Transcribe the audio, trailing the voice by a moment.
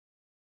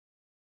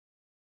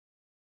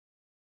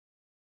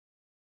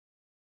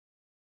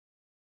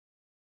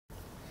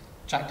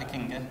Jack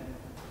Dykinga,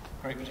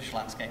 Great British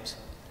Landscapes.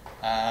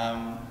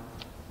 A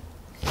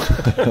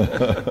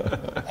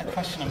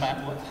question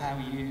about how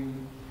you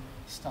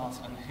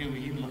started and who were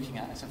you looking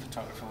at as a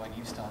photographer when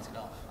you started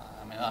off?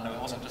 I mean, I know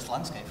it wasn't just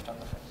landscape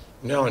photography.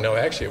 No,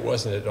 actually it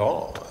wasn't at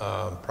all.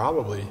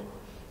 Probably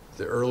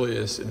the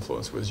earliest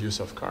influence was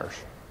Yusuf Karsh.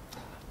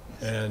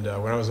 And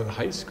when I was in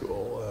high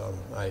school,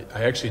 I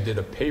actually did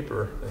a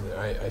paper, and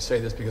I say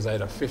this because I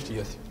had a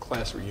 50th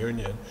class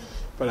reunion,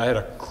 but I had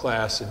a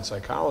class in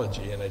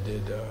psychology, and I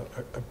did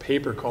a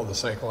paper called The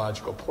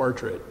Psychological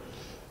Portrait,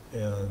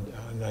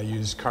 and I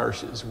used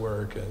Karsh's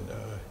work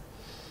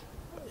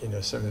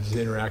and some of his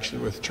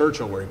interaction with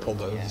Churchill, where he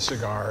pulled out the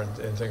cigar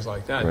and things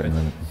like that. Right.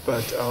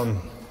 But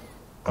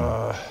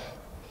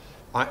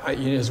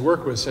his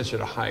work was such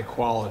at a high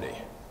quality,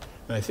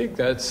 and I think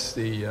that's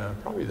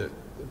probably the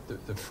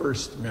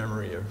first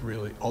memory of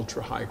really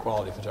ultra high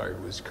quality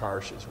photography was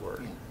Karsh's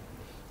work.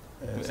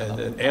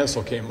 And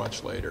Ansel came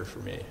much later for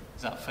me.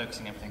 Is that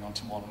focusing everything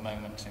onto one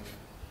moment of?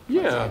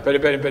 Yeah, but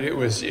it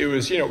was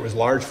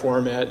large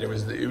format. It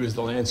was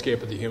the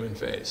landscape of the human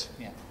face.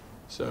 Yeah.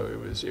 So it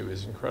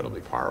was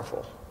incredibly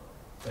powerful,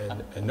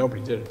 and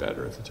nobody did it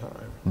better at the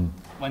time.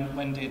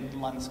 When did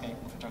landscape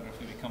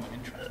photography become an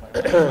interest?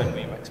 When were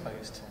you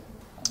exposed to?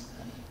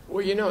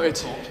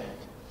 It's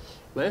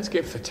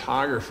landscape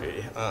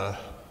photography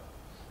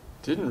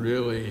didn't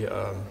really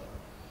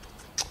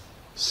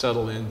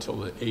settle in until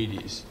the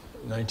 80s,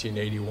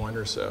 1981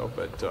 or so.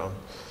 But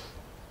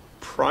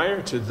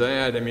prior to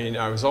that,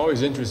 I was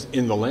always interested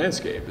in the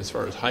landscape as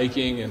far as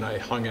hiking, and I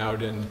hung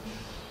out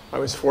I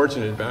was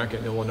fortunate back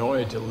in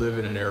Illinois to live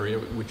in an area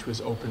which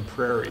was open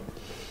prairie.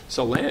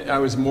 So I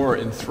was more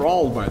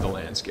enthralled by the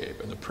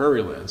landscape and the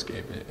prairie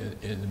landscape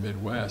in the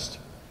Midwest.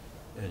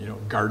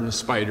 And, garden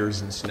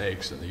spiders and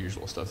snakes and the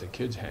usual stuff that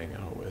kids hang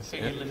out with. So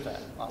you lived there?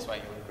 That's why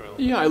you grew up?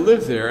 Yeah, I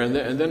lived there, and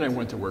then I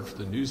went to work for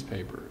the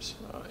newspapers.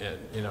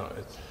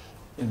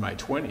 In my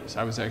 20s,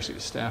 I was actually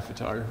a staff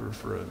photographer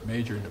for a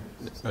major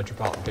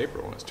metropolitan paper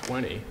when I was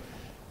 20.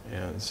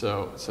 And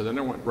so then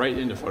I went right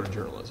into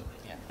photojournalism.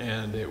 Yeah.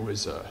 And it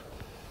was a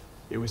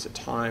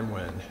time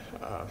when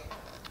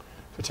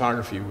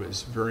photography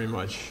was very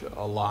much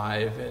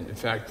alive, and in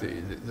fact,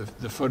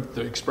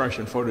 the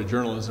expression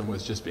photojournalism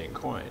was just being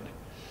coined.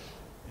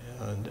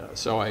 And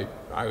so I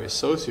was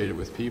associated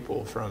with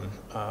people from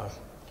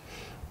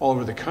all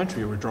over the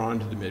country who were drawn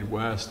to the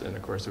Midwest, and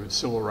of course there was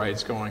civil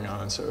rights going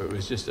on, so it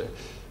was just an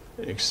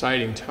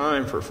exciting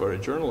time for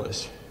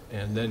photojournalists.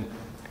 And then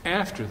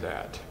after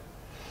that,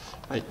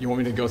 you want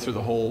me to go through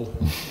the whole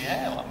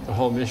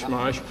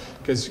mishmash?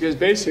 Because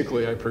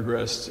basically I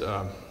progressed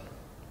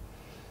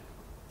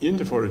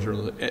into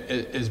photojournalism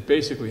as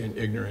basically an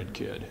ignorant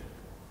kid.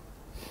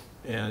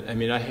 And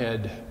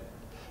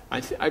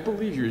I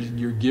believe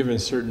you're given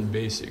certain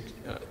basic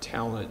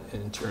talent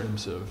in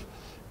terms of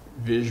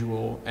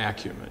visual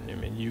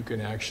acumen. You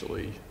can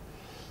actually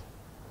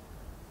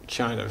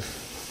kind of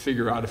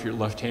figure out if you're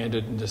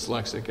left-handed and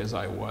dyslexic, as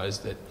I was,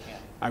 that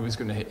I was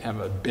going to have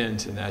a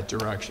bent in that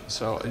direction.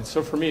 So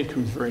for me, it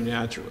comes very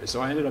naturally.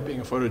 So I ended up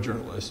being a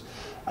photojournalist.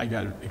 I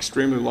got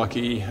extremely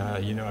lucky.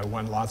 I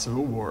won lots of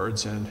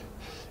awards, and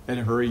at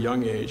a very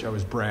young age, I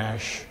was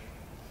brash.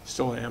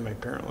 Still am,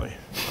 apparently.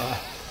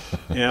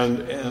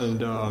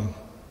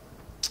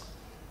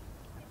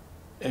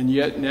 And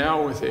yet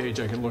now with age,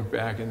 I can look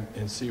back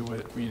and see what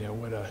a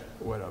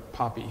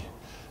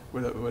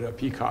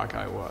peacock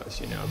I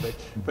was,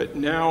 But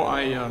now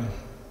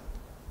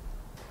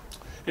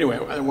anyway,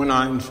 I went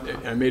on.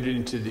 I made it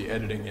into the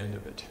editing end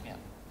of it. Yeah.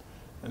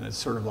 And it's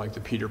sort of like the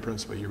Peter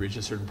Principle. You reach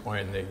a certain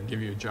point, and they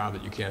give you a job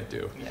that you can't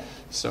do. Yeah.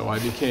 So I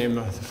became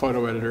the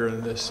photo editor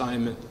and the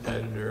assignment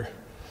editor.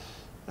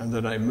 And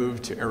then I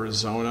moved to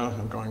Arizona.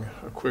 I'm going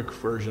a quick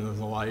version of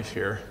the life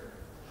here.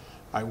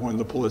 I won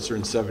the Pulitzer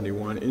in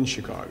 '71 in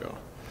Chicago.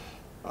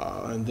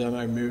 And then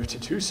I moved to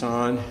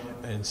Tucson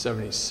in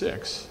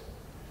 '76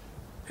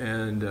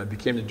 and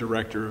became the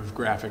director of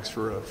graphics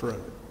for a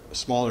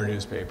smaller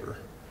newspaper,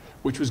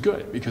 which was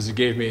good because it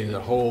gave me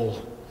the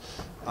whole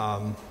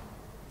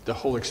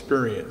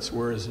experience,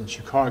 whereas in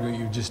Chicago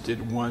you just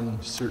did one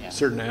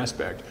certain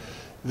aspect.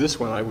 This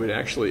one I would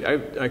actually,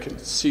 I could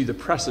see the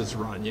presses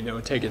run,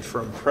 take it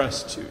from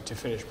press to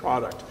finished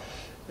product,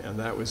 and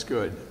that was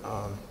good.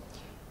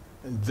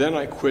 And then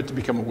I quit to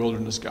become a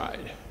wilderness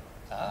guide.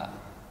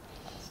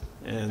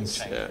 And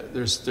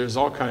there's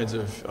all kinds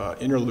of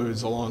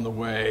interludes along the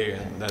way,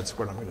 and that's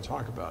what I'm going to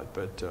talk about.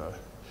 But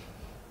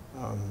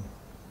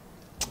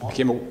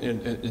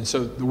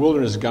so the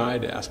wilderness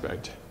guide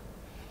aspect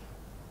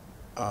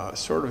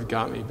sort of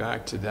got me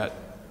back to that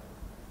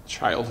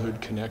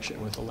childhood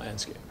connection with the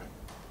landscape.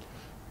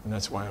 And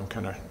that's why I'm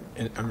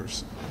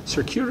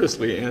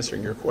circuitously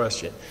answering your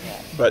question. Yeah.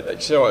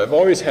 But so I've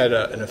always had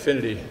an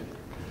affinity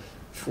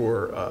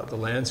for the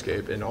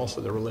landscape and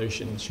also the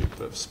relationship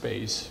of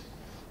space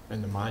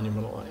and the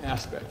monumental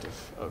aspect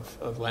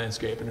of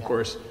landscape. And of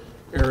course,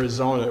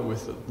 Arizona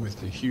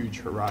with the huge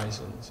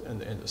horizons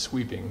and the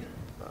sweeping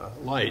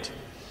light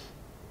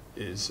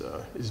is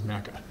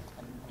Mecca.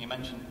 And you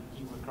mentioned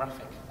you were a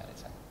graphic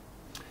editor.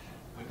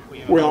 Were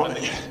you Well, involved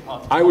in the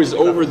art I was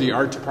department? over the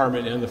art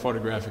department and the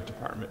photographic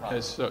department.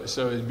 Right.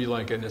 So it'd be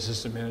like an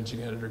assistant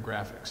managing editor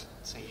graphics.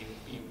 So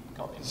you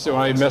got involved So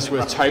I in messed the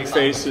with graphic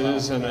design as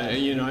typefaces,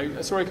 well.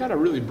 and so I got a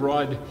really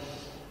broad,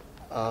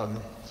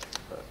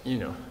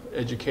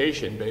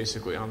 education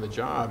basically on the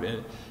job,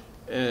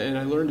 and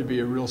I learned to be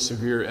a real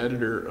severe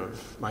editor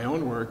of my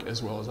own work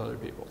as well as other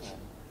people's. Yeah.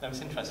 That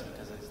was interesting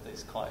because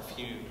there's quite a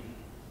few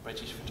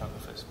British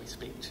photographers we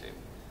speak to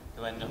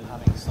who end up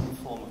having some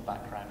form of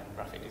background in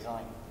graphic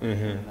design.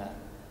 Mm-hmm.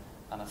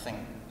 And I think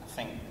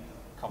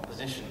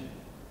composition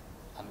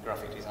and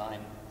graphic design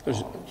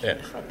There's- are yeah.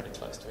 incredibly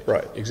close to each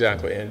Right, other.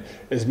 exactly. And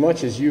as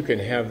much as you can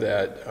have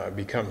that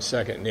become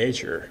second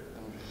nature,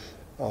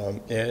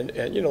 and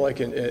like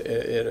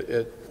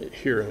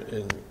here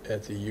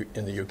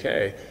in the UK,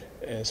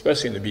 and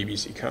especially in the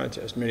BBC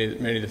contest, many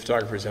of the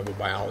photographers have a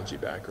biology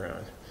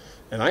background,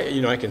 and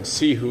I can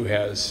see who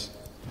has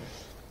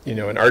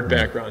an art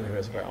background, who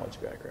has a biology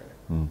background,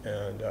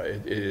 and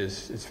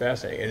it's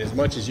fascinating. And as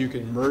much as you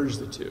can merge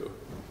the two,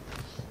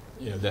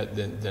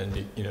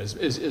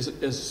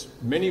 as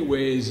many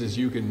ways as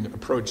you can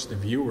approach the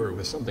viewer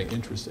with something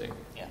interesting.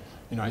 Yeah.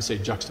 I say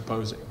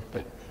juxtaposing,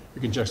 but you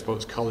can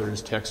juxtapose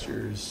colors,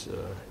 textures,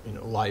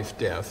 life,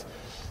 death,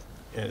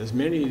 and as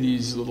many of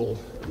these little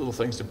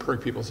things to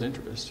perk people's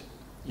interest,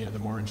 the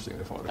more interesting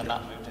the photograph. And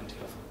that moved into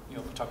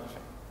your photography.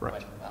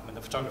 Right.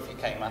 The photography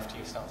came after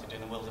you started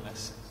doing the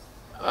wilderness.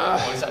 Or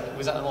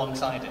was that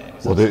alongside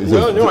it? No.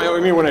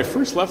 When I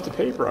first left the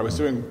paper, I was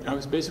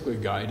basically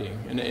guiding,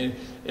 and I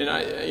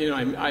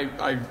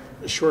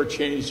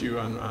shortchanged you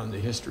on the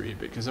history,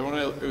 because when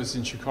I was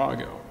in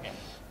Chicago,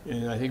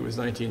 and I think it was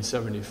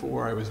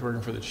 1974, I was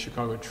working for the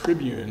Chicago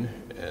Tribune,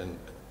 and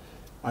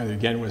I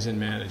again was in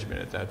management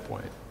at that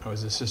point. I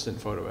was assistant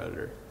photo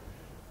editor,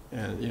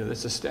 and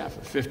that's a staff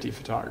of 50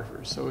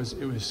 photographers, so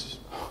it was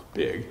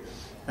big,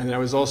 and I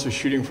was also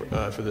shooting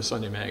for the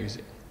Sunday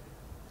magazine.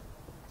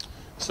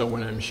 So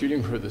when I'm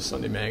shooting for the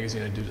Sunday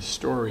magazine, I did a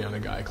story on a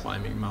guy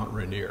climbing Mount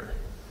Rainier,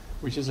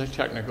 which is a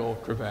technical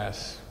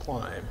crevasse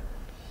climb.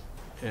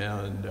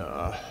 And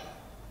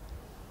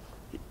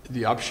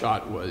the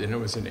upshot was, and it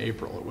was in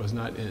April, it was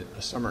not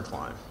a summer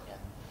climb. Yeah.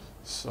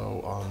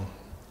 So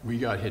we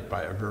got hit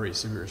by a very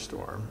severe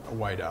storm, a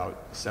whiteout,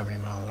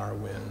 70-mile-an-hour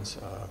winds.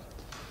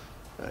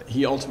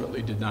 He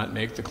ultimately did not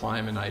make the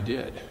climb, and I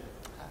did.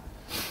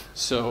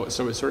 So it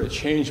sort of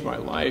changed my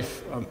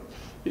life.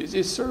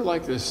 It's sort of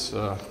like this...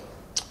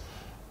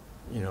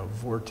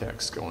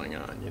 vortex going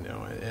on, and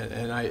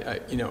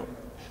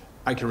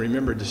I can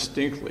remember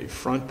distinctly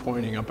front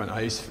pointing up an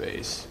ice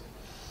face,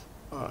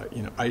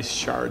 ice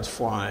shards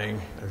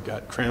flying. I've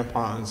got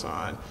crampons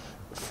on,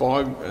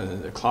 fog,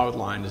 the cloud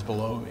line is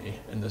below me,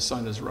 and the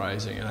sun is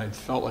rising, and I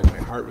felt like my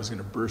heart was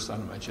going to burst out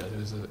of my chest.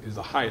 It was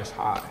the highest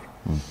high,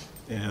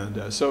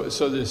 and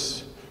so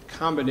this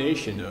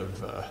combination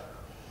of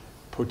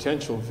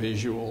potential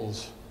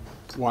visuals,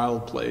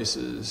 wild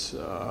places,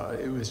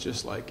 it was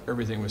just like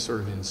everything was sort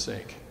of in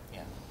sync.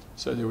 Yeah.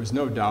 So there was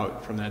no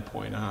doubt from that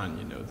point on,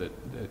 that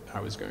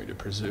I was going to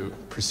pursue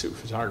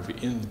photography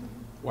in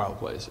wild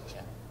places.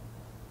 Yeah.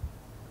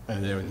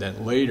 And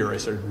then later I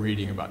started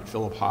reading about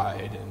Philip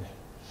Hyde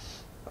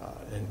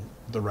and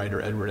the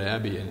writer Edward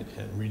Abbey and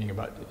reading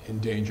about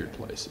endangered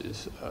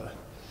places.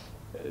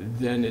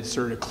 Then it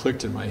sort of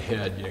clicked in my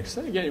head, because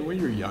again, when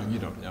you're young, you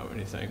don't know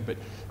anything, but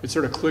it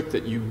sort of clicked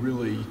that you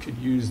really could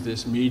use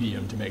this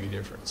medium to make a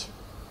difference.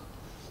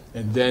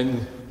 And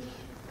then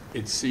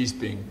it ceased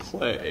being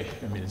play.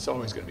 It's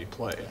always going to be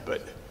play,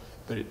 but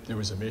there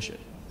was a mission.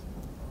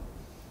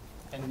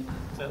 And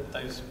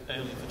those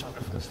early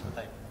photographers, would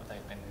they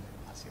have been,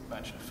 as you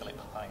mentioned, Philip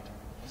Hyde?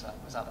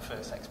 Was that the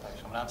first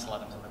exposure? Ansel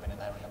Adams would have been in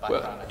there in the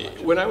background.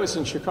 Well, when I was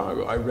in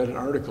Chicago, I read an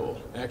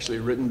article, actually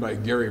written by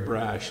Gary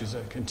Brash, who's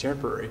a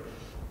contemporary,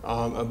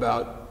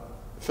 about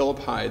Philip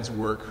Hyde's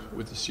work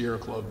with the Sierra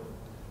Club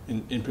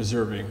in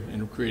preserving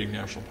and creating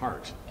national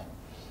parks. Yeah.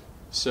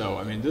 So,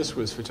 this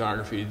was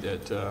photography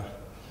that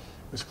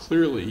was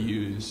clearly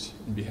used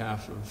in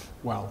behalf of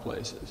wild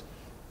places.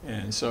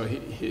 And so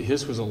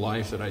his was a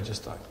life that I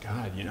just thought,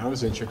 God, I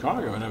was in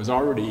Chicago and I was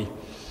already...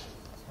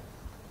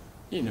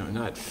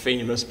 not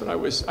famous, but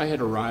I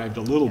had arrived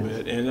a little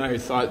bit, and I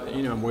thought,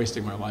 I'm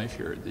wasting my life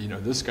here.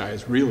 This guy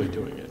is really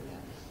doing it,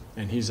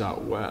 and he's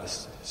out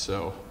west.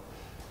 So,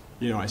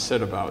 I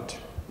set about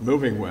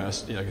moving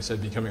west, like I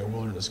said, becoming a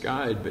wilderness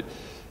guide, but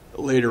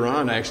later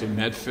on I actually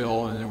met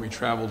Phil, and then we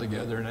traveled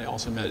together, and I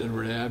also met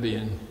Edward Abbey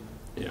and,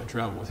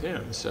 traveled with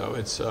him. So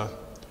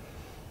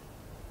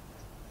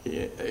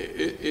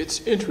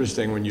it's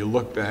interesting when you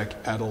look back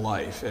at a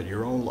life, at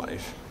your own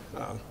life.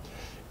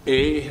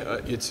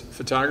 It's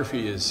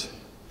photography is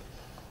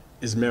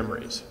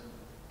memories,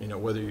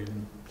 whether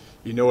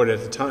you know it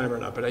at the time or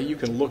not. But you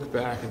can look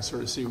back and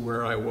sort of see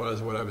where I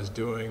was, what I was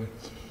doing,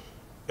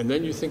 and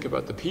then you think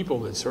about the people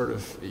that sort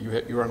of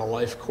you're on a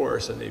life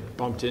course and they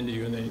bumped into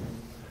you and they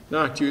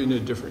knocked you in a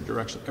different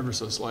direction ever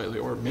so slightly,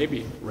 or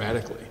maybe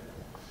radically,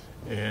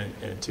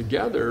 and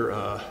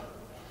together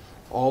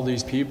all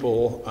these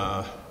people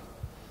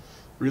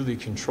really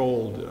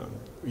controlled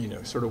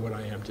sort of what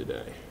I am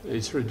today.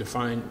 They sort of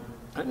define,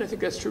 and I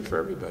think that's true for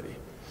everybody.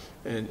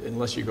 And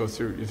unless you're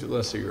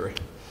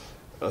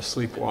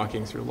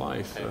sleepwalking through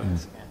life,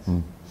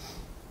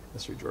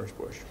 unless you're George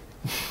Bush.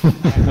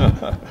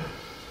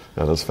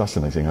 Yeah, that's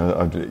fascinating. I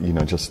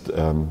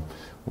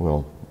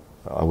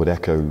would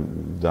echo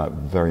that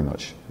very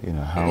much.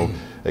 How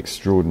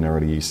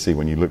extraordinarily you see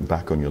when you look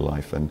back on your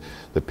life and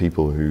the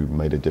people who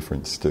made a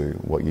difference to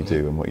what you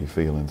do and what you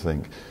feel and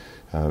think.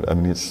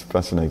 It's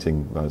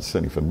fascinating,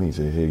 certainly for me,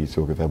 to hear you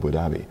talk of Edward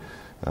Abbey,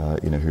 I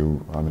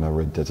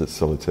read Desert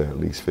Solitaire at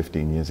least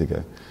 15 years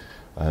ago.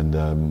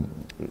 And,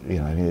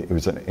 it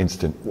was an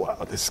instant,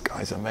 wow, this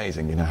guy's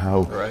amazing.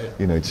 How, right.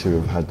 To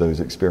have had those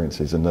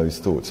experiences and those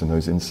thoughts and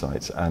those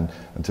insights and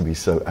to be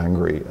so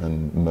angry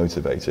and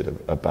motivated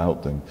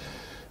about them.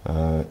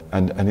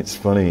 And it's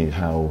funny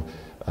how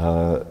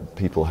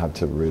people have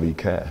to really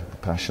care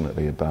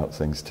passionately about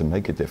things to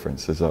make a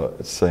difference. There's a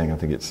saying, I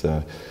think it's,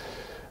 I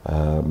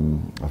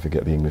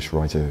forget the English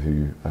writer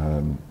who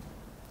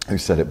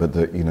said it, but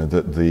that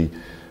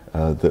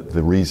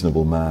the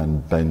reasonable man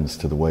bends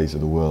to the ways of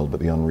the world, but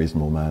the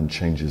unreasonable man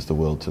changes the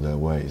world to their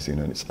ways. And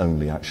it's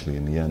only actually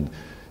in the end,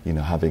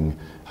 having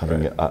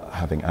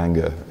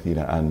anger,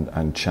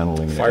 and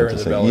channeling fire it in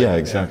the belly. Yeah,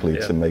 exactly,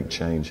 to make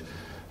change.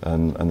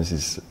 And this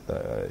is,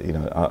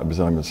 because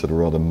I'm a sort of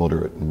rather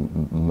moderate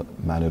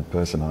mannered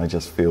person, I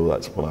just feel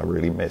that's what I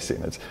really miss.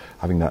 It's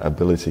having that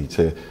ability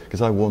to,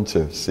 because I want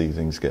to see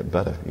things get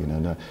better.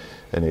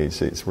 And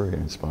it's really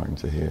inspiring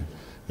to hear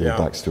your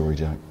backstory,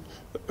 Jack.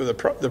 The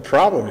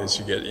problem is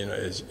you get,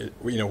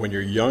 when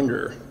you're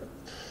younger,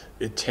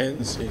 it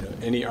tends,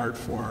 any art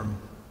form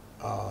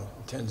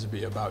tends to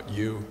be about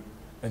you,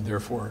 and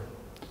therefore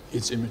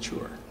it's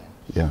immature.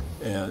 Yeah.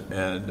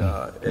 And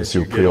as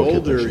you get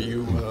older,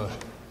 you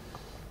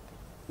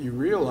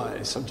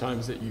realize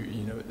sometimes that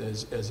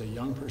as a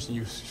young person,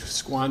 you've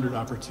squandered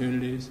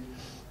opportunities.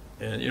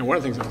 And one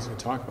of the things I was going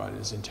to talk about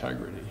is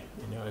integrity.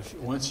 If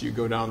once you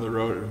go down the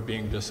road of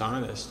being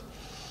dishonest,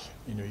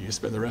 you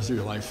spend the rest of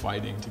your life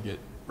fighting to get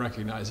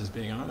recognized as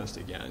being honest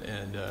again.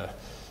 And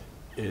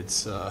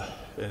it's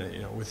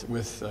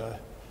with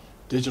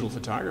digital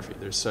photography,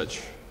 there's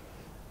such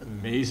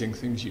amazing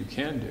things you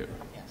can do.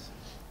 Yes.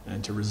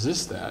 And to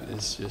resist that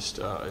is just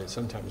it's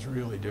sometimes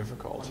really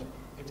difficult.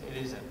 It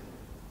is a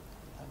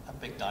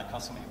big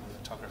dichotomy with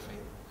photography,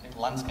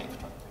 landscape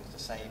photography, is to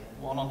say,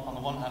 on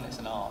the one hand it's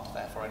an art,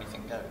 therefore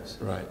anything goes.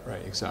 Right,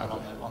 exactly.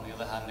 And on the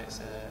other hand it's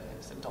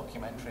a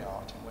documentary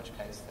art, in which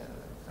case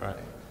the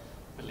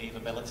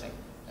believability.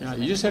 Yeah,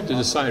 you just have to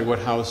decide what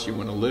house you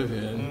want to live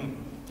in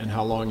and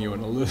how long you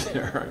want to live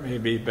there,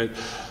 maybe, but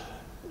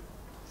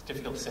it's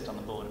difficult to sit on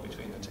the border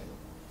between the two.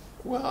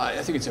 Well,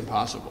 I think it's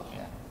impossible.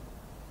 Yeah.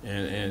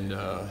 And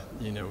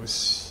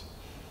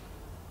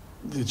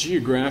the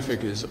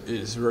Geographic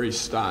is very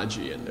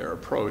stodgy in their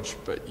approach,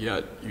 but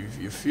yet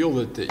you feel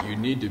that you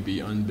need to be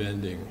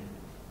unbending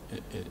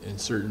in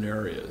certain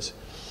areas.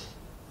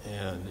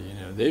 And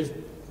they've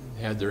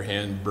had their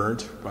hand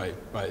burnt by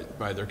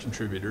their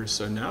contributors,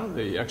 so now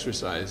they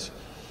exercise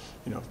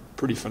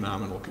pretty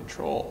phenomenal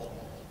control.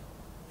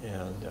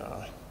 And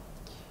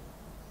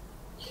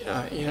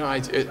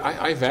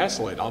I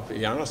vacillate, I'll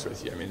be honest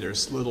with you.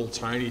 There's little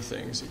tiny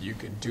things that you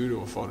can do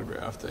to a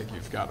photograph, like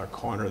you've got a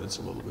corner that's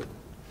a little bit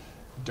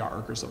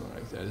dark or something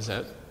like that. Is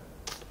that,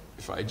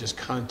 if I just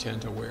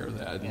content aware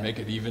that and make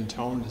it even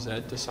toned, is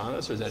that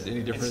dishonest, or is that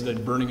any different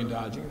than burning and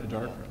dodging in the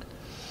dark room?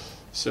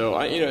 So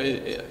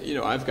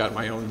I've got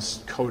my own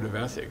code of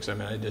ethics.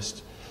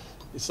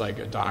 It's like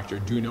a doctor,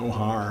 do no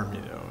harm,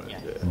 and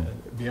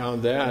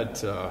beyond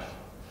that,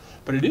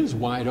 but it is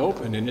wide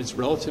open and it's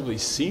relatively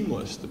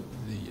seamless. But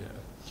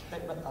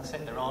I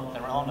said there are no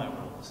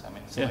rules.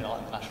 Something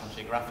like the National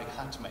Geographic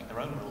had to make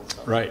their own rules,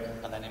 right,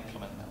 and then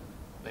implement them.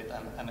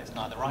 And it's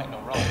neither right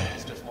nor wrong.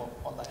 It's just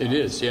what they are. It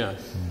is, yeah.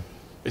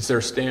 It's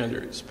their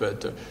standards,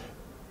 but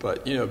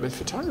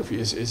photography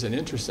is an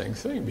interesting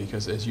thing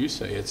because, as you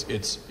say,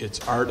 it's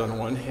art on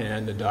one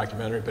hand, a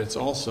documentary, but it's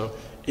also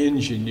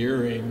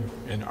engineering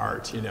and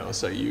art.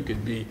 So you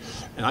could be,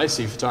 and I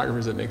see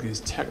photographers that make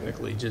these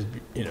technically just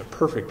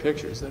perfect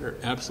pictures that are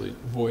absolutely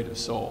void of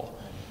soul,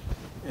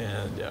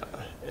 and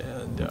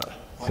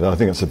I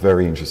think that's a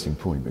very interesting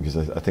point, because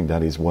I think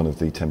that is one of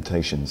the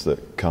temptations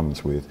that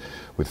comes with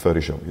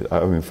Photoshop.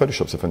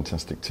 Photoshop's a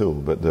fantastic tool,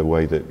 but the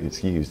way that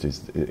it's used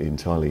is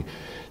entirely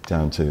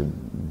down to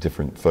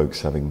different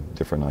folks having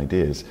different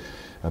ideas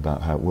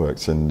about how it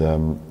works. And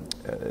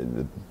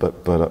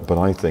but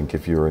I think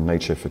if you're a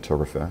nature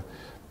photographer,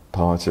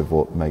 part of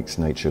what makes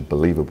nature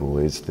believable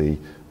is the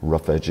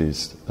rough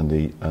edges and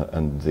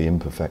the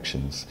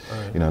imperfections.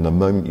 Right. And the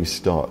moment you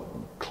start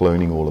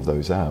cloning all of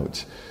those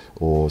out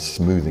or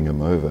smoothing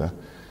them over,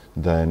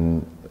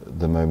 then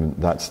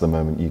that's the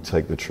moment you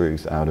take the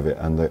truth out of it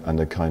and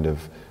the kind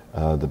of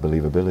the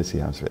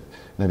believability out of it.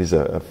 And that is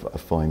a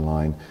fine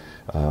line.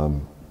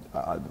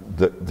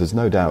 There's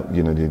no doubt,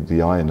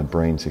 the eye and the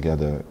brain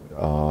together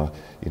are,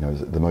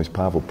 the most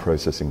powerful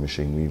processing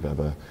machine we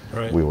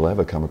will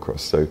ever come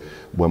across. So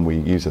when we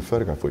use a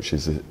photograph, which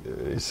is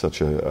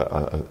such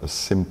a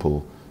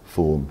simple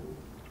form,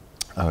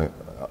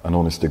 an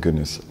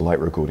honest-to-goodness light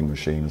recording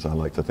machine, as I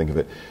like to think of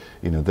it,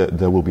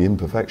 there will be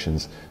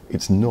imperfections.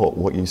 It's not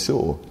what you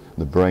saw.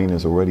 The brain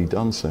has already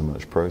done so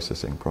much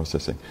processing,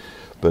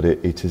 but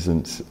it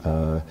isn't.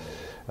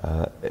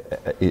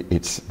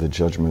 It's the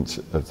judgment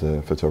of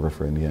the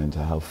photographer in the end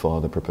to how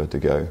far they're prepared to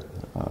go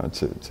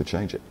to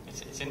change it.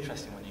 It's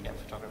interesting when you get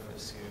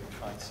photographers who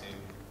try to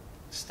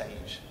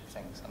stage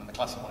things. I mean, the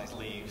classic one is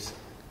leaves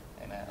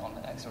on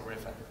the next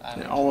river.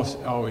 And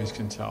always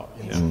can tell.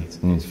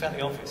 It's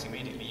fairly obvious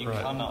immediately. You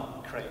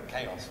cannot create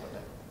chaos with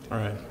it.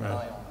 Right.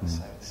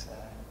 So it's,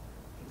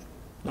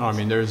 no, I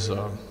mean, there's.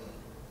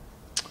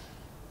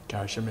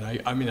 Gosh, I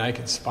mean, I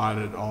can spot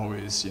it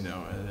always, and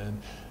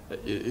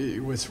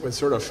what's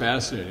sort of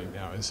fascinating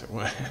now is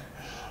we're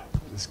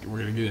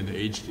going to get into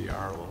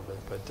HDR a little bit,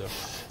 but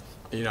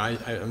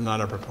I'm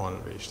not a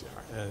proponent of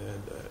HDR,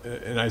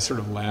 and I sort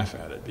of laugh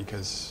at it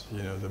because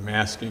the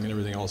masking and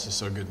everything else is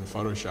so good in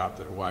Photoshop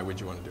that why would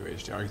you want to do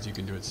HDR? Because you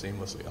can do it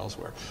seamlessly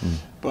elsewhere.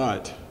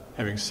 But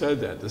having said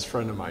that, this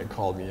friend of mine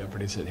called me up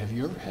and he said, "Have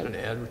you ever had an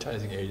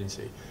advertising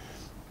agency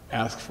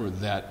ask for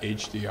that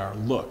HDR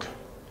look?"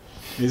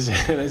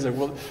 And I said,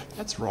 "Well,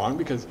 that's wrong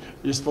because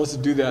you're supposed to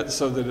do that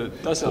so that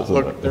it doesn't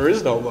look. There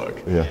is no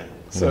look." Yeah.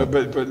 So,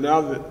 but now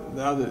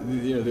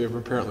that they've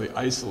apparently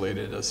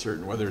isolated a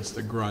certain, whether it's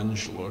the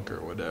grunge look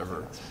or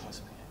whatever,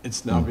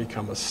 it's now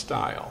become a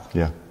style.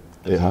 Yeah,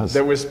 it has.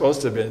 That was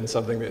supposed to have been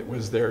something that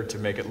was there to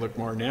make it look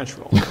more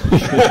natural. Well,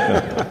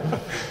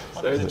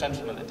 there was a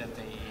gentleman that did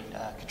the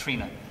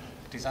Katrina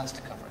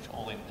disaster coverage,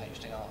 all in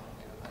HDR,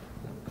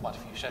 quite a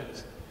few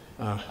shows,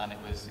 and it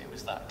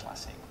was that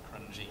classic.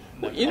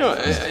 Well,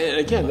 and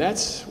again,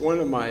 that's one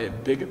of my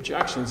big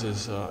objections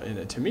is,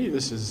 to me,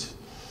 this is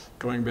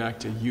going back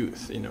to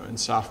youth, and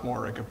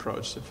sophomoric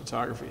approach to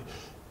photography,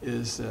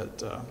 is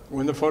that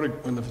when the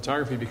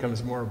photography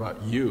becomes more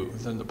about you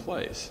than the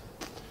place,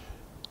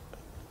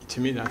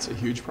 to me, that's a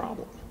huge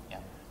problem. Yeah.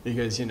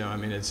 Because,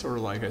 it's sort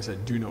of like I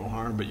said, do no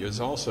harm, but you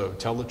also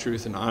tell the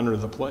truth and honor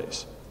the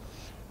place.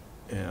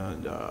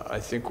 And I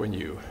think when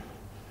you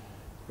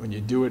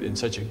do it in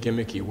such a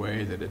gimmicky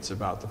way that it's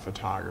about the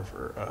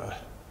photographer,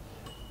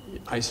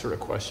 I sort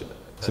of question it.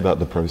 It's about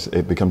the process.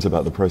 It becomes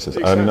about the process.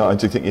 Exactly. I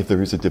do think if there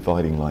is a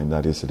dividing line,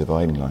 that is a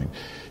dividing line.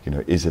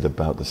 Is it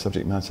about the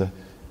subject matter?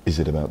 Is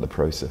it about the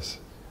process?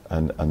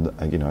 And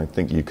I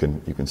think you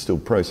can still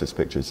process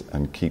pictures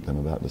and keep them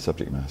about the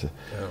subject matter.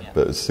 Yeah.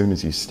 But as soon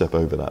as you step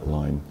over that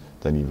line,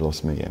 then you've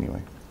lost me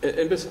anyway.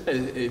 And besides,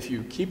 if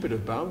you keep it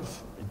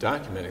above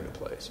documenting the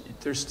place,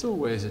 there's still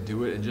ways to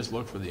do it and just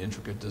look for the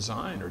intricate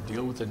design or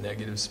deal with the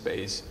negative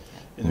space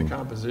in the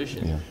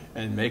composition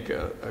and make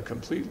a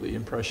completely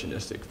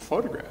impressionistic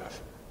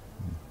photograph.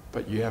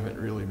 But you haven't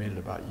really made it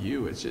about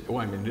you. It's just,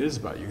 it is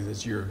about you because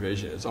it's your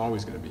vision. It's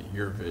always going to be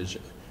your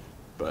vision.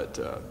 But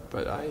the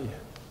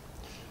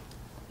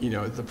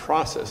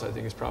process, I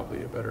think, is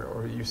probably a better,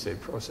 or you say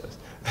process.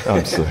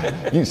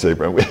 Absolutely. You say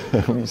brown.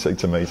 When you say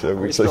tomato,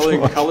 we say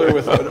spelling tomato. color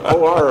with an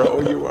O-R or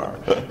O-U-R.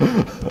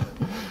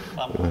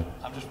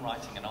 I'm just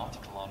writing an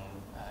article on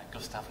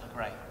Gustave Le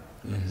Gray. I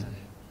don't know,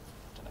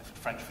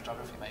 French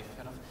photography, maybe.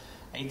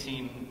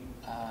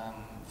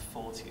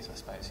 1840s, I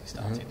suppose, he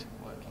started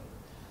working.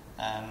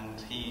 And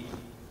he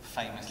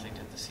famously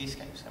did the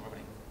seascapes,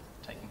 everybody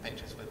taking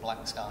pictures with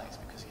blank skies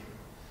because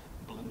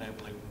no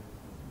blue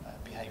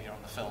behaviour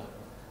on the film.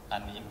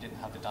 And you didn't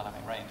have the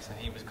dynamic range, so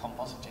he was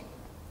compositing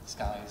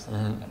skies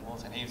and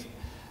water. And he was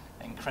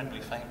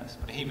incredibly famous,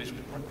 but he was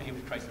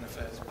creating the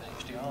first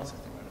HDRs, I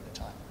think, at the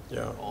time,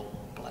 or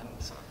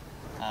blends.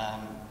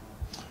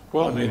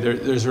 Well,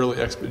 there's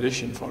really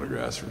expedition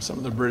photographs from some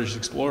of the British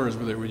explorers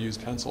where they would use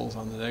pencils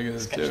on the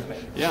negatives too.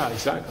 Yeah,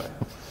 exactly.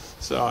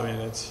 So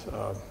it's.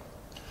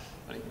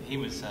 But he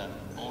was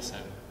also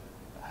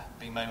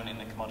bemoaning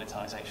the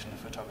commoditisation of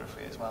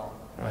photography as well.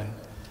 Right.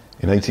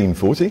 In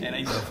 1840? In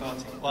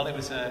 1840. Well, it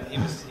was he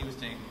was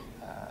doing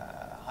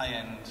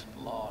high-end,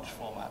 large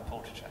format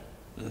portraiture.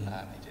 He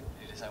did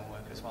his own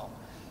work as well.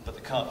 But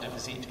the carte de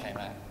visite came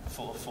out,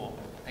 four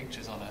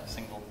pictures on a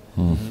single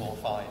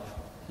 4.5,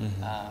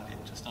 and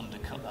it just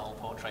undercut the whole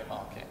portrait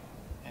market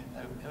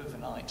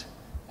overnight.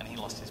 And he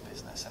lost his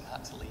business and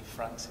had to leave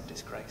France in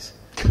disgrace.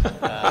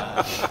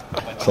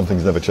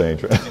 Something's never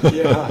changed, right?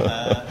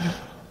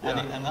 And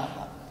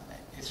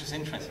it's just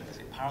interesting because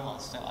it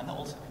parallels still. And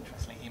also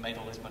interestingly, he made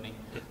all his money,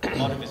 a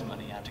lot of his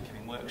money, out of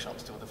giving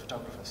workshops to other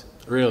photographers.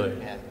 Really?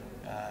 Yeah.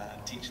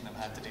 Teaching them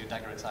how to do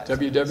daguerreotypes.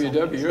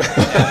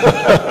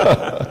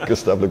 www.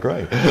 Gustave Le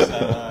Gray.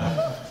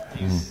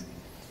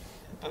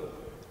 But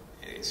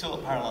it sort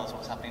of parallels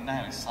what's happening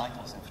now is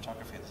cycles in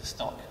photography. There's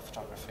stock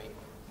photography.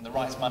 And the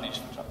rights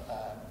managed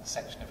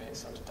section of it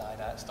sort of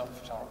died out. Stock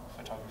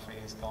photography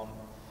is gone.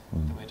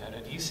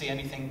 Do you see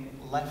anything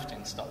left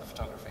in stock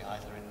photography,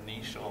 either in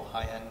niche or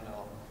high end,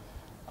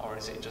 or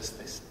is it just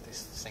this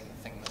thing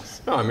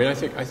that's? No, I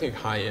think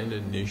high end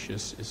and niche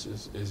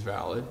is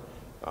valid.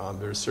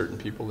 There's certain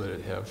people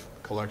that have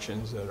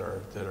collections that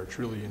are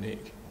truly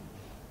unique.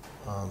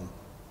 On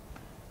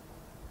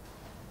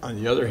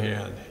the other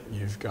hand,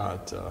 you've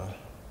got a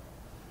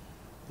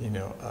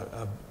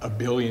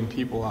billion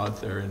people out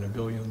there in a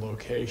billion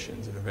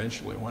locations, and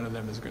eventually one of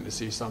them is going to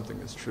see something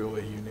that's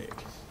truly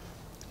unique.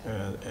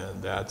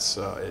 And that's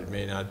it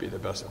may not be the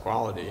best of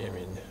quality. I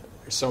mean,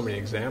 there's so many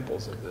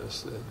examples of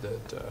this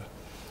that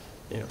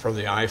from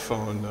the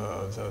iPhone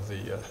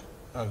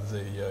of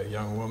the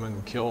young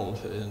woman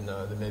killed in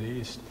the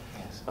Mideast.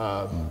 Yes.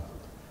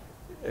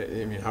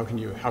 I mean, how can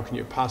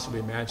you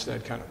possibly match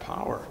that kind of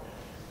power?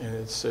 And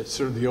it's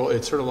sort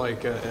of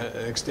like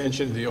an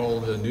extension of the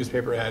old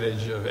newspaper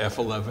adage of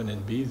F11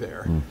 and be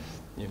there.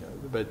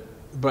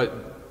 But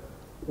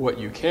what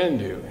you can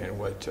do, and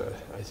what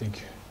I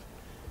think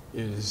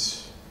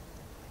is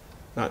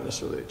not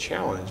necessarily a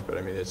challenge, but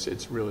I mean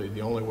it's really the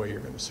only way you're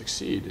going to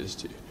succeed is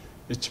to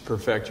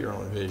perfect your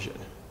own vision,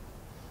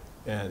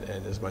 and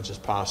as much as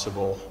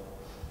possible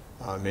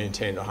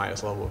maintain the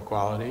highest level of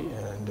quality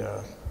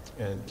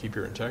and keep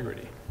your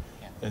integrity.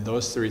 And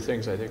those three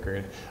things, I think, are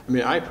going to... I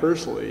mean, I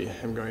personally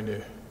am going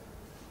to...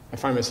 I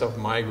find myself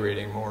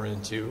migrating more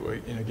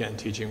into, again,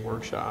 teaching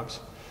workshops.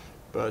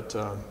 But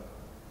I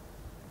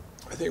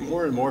think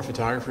more and more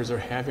photographers are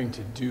having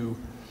to do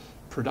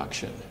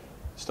production,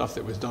 stuff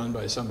that was done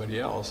by somebody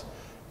else.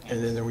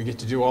 And then we get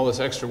to do all this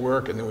extra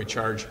work, and then we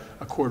charge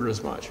a quarter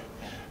as much.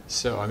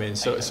 So, I mean,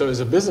 so as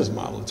a business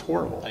model, it's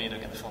horrible. And you don't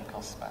get the film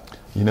costs back.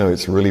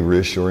 It's really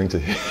reassuring to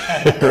hear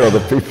other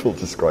people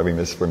describing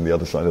this from the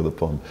other side of the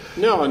pond.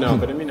 No,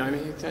 but I mean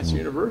that's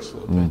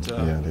universal. But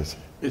yeah, it is.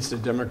 It's the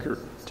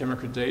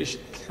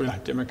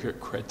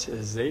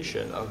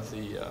democratization of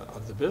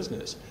the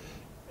business,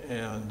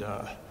 and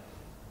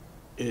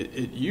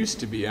it used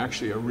to be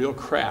actually a real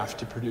craft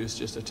to produce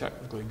just a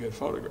technically good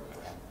photograph.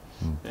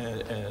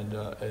 And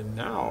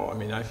now, I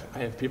mean, I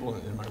have people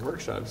in my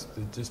workshops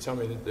that just tell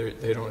me that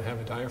they don't have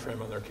a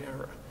diaphragm on their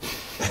camera,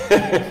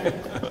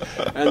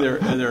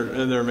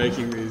 and they're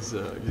making these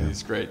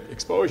great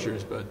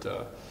exposures, but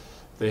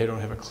they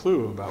don't have a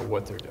clue about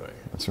what they're doing.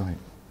 That's right.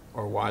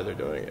 Or why they're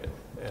doing it.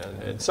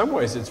 And in some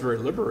ways, it's very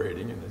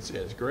liberating and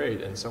it's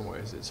great. In some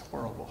ways, it's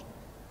horrible.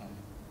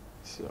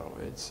 So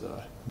it's.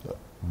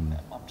 I'm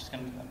just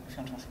going to, if you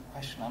want to ask a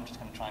question, I'm just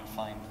going to try and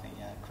find the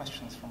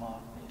questions from our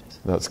readers.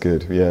 That's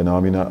good. Yeah, no, I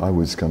mean, I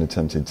was kind of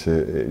tempted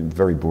to,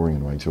 very boring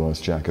in a way, to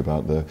ask Jack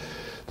about the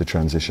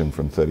transition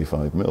from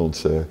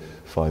 35mm to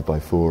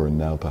 5x4, and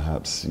now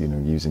perhaps,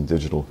 using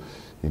digital,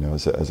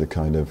 as a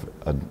kind of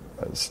a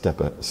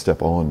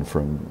step on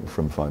from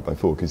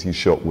 5x4, because you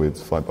shot with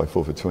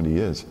 5x4 for 20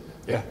 years.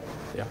 Yeah,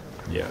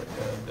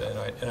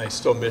 and I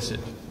still miss it.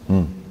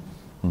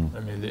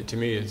 I mean, to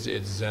me,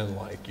 it's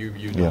Zen-like.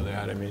 You know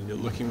that. I mean, you're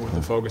looking with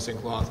the focusing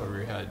cloth over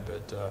your head.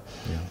 But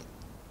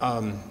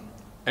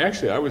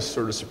actually, I was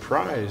sort of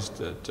surprised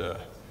that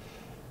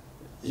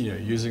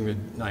using the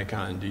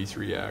Nikon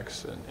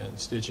D3X and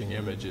stitching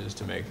images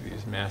to make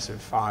these massive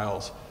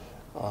files.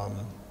 I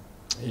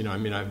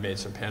mean, I've made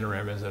some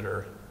panoramas that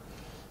are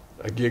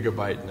 1.5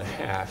 gigabytes,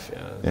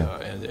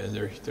 and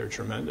they're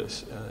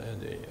tremendous.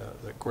 And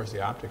of course,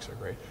 the optics are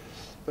great.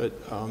 But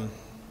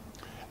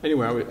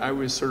anyway, I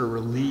was sort of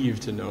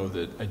relieved to know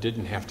that I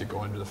didn't have to go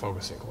under the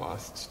focusing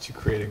cloth to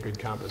create a good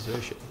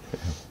composition.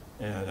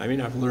 And I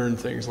mean, I've learned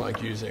things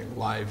like using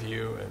live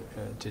view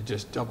and to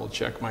just double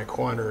check my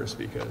corners,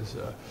 because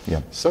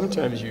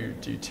sometimes you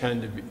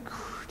tend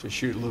to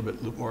shoot a little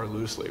bit more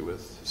loosely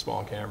with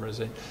small cameras,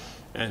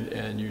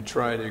 and you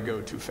try to go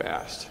too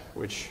fast,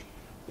 which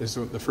is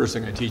the first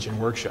thing I teach in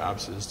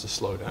workshops, is to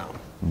slow down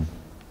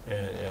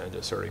and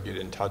to sort of get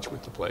in touch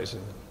with the place.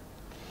 And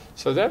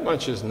so that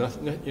much is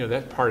nothing,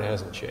 that part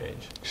hasn't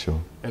changed. Sure.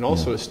 And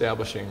also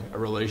establishing a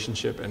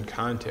relationship and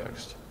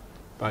context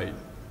by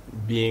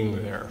being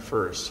there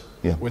first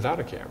without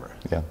a camera.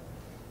 Yeah.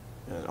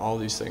 And all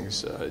these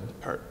things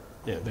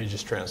they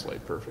just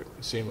translate perfectly,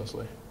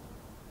 seamlessly.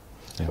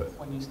 Yeah. But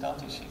when you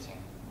started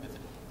shooting with the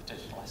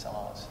digital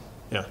SLRs,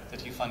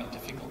 did you find it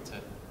difficult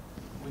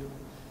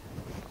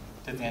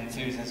did the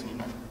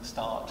enthusiasm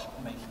start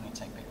making you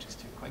take pictures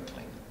too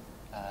quickly?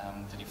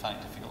 Did you find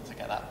it difficult to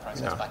get that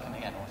process back in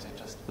again, or was it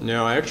just...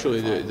 No,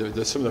 actually,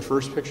 some of the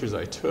first pictures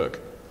I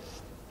took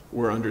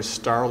were under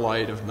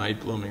starlight of night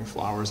blooming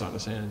flowers on a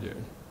sand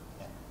dune.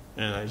 Yeah.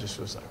 And I just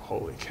was like,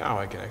 holy cow,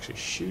 I can actually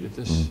shoot at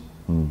this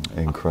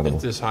incredible.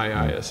 At this high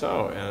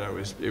ISO, and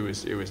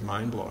it was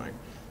mind blowing.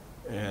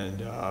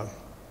 And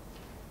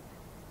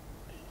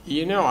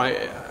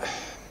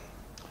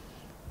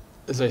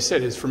as I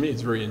said, for me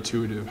it's very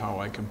intuitive how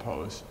I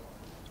compose.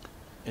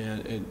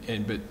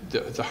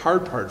 But the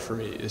hard part for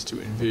me is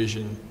to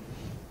envision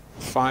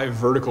 5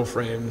 vertical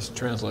frames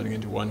translating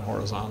into 1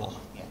 horizontal.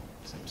 Yeah,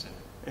 seems so.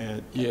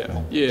 And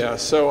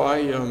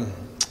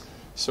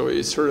so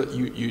it's sort of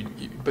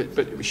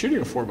but shooting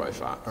a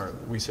 4x5, or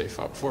we say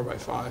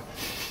 4x5,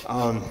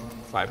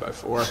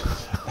 5x4,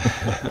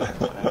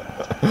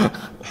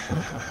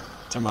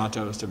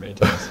 tomatoes,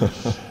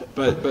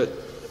 but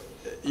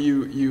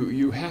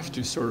you have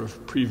to sort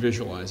of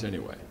pre-visualize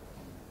anyway.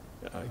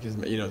 Because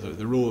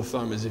the rule of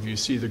thumb is if you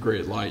see the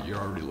great light, you're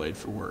already late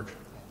for work.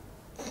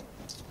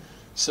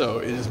 So,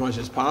 as much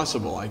as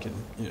possible, I can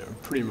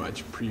pretty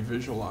much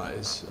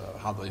pre-visualize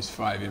how these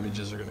 5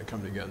 images are going to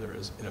come together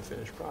in a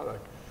finished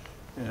product.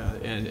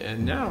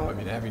 And now, I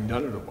mean, having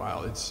done it a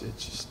while, it's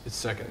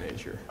second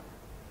nature.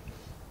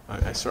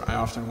 I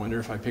often wonder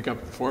if I pick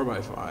up the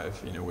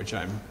 4x5, which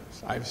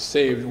I've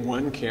saved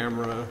 1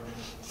 camera,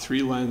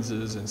 3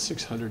 lenses, and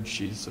 600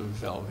 sheets of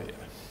Velvia,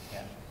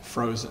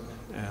 frozen.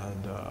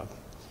 And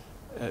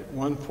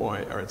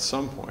at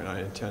some point, I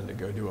intend to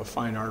go do a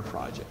fine art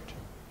project.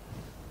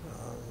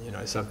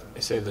 I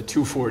say the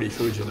 240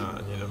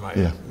 Fujinon,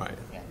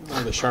 one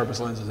of the sharpest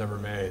lenses ever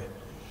made,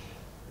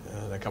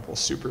 and a couple of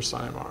super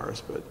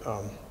Simars,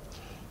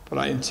 but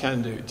I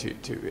intend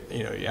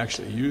to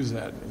actually use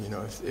that,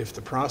 if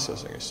the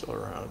processing is still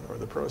around, or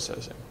the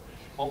processing.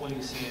 What will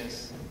you see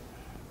as,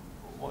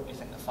 what do you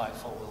think the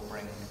 5.4 will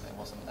bring that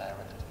wasn't there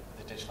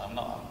in the digital?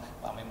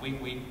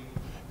 We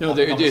no,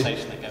 the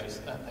conversation that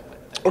goes.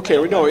 Okay,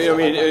 well,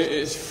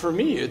 no, for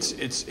me,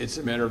 it's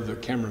a matter of the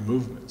camera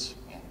movements.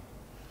 Yeah.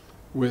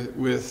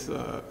 With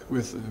the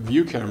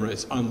view camera,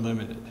 it's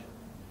unlimited.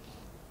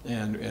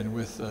 And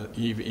with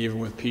even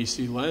with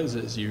PC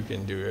lenses, you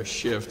can do a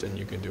shift and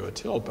you can do a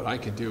tilt, but I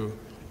could do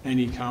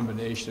any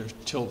combination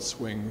of tilt,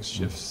 swings,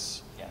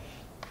 shifts,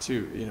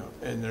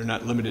 and they're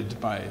not limited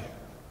by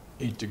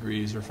 8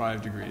 degrees or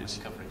 5 degrees.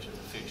 Coverage of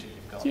the feature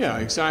you've got. Yeah,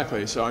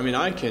 exactly. So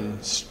I can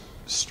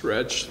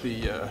stretch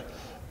the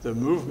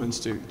movements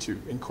to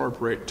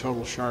incorporate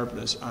total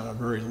sharpness on a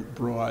very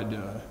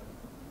broad,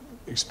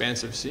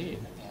 expansive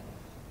scene. Yeah.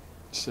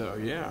 So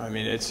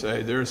it's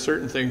there are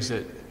certain things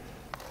that,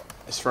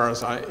 as far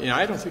as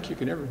I don't think you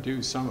can ever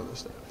do some of the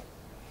stuff.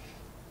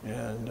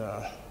 And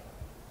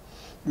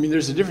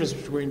there's a difference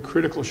between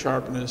critical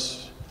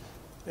sharpness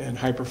and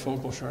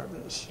hyperfocal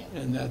sharpness,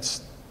 and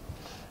that's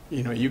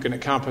you can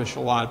accomplish a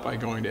lot by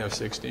going to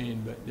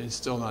f/16, but it's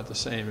still not the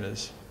same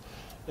as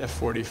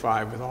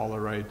f/45 with all the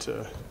right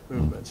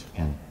movements.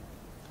 Yeah.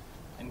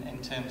 In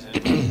terms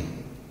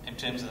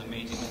of the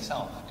medium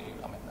itself, they're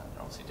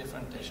obviously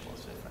different. Digital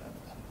is different,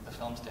 and the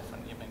film's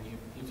different.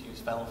 You've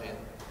used Velvia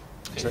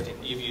 50.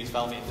 You've used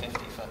Velvia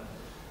 50 for.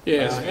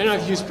 Yeah,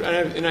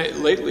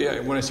 and lately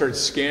when I started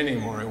scanning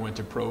more, I went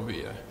to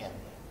Provia. Yeah.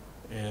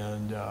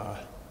 And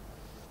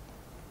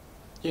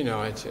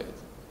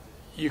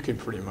you can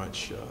pretty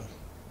much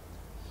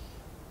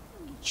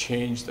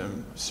change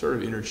them sort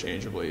of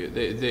interchangeably.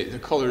 The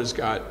colors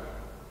got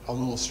a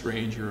little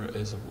stranger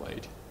as of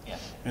late. Yeah.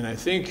 And I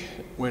think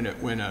when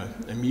a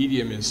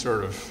medium is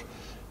sort of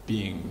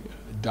being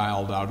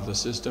dialed out of the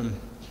system,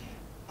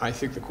 I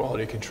think the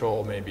quality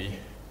control maybe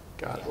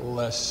got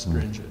less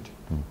stringent.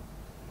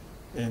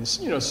 And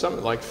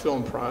some like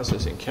film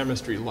processing,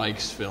 chemistry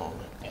likes film.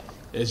 Yeah.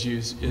 As you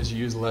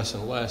use less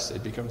and less,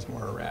 it becomes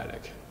more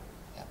erratic.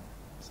 Yeah.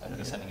 So if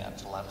you're sending it out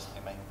to labs,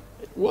 you may.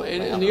 Well,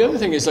 and the other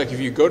thing is, like, if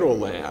you go to a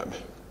lab,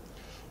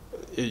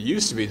 it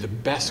used to be the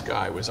best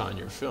guy was on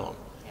your film.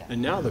 Yeah.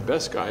 And now the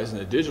best guy is in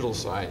the digital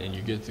side, and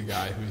you get the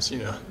guy who's,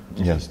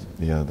 just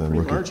pretty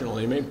marginal.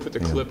 You may put the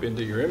clip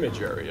into your image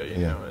area,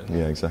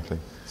 Yeah, exactly.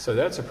 So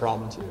that's a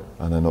problem, too.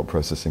 And they're not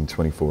processing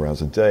 24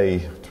 hours a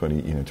day,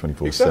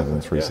 24/7,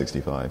 Exactly,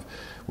 365,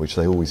 which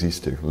they always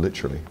used to,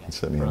 literally,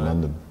 certainly in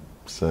London.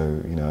 So,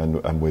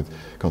 and with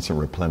constant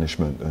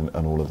replenishment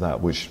and all of that,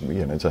 which,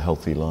 it's a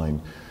healthy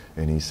line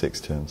in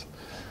E6 terms.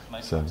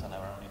 Most times I know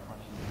are only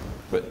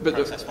running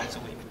process once a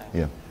week now.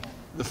 Yeah.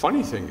 The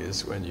funny thing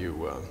is when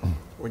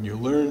you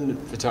learn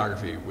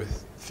photography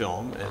with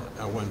film and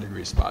a 1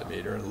 degree spot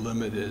meter and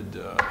limited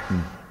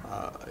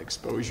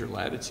exposure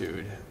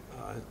latitude,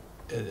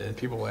 and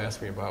people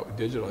ask me about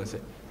digital, I say,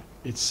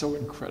 it's so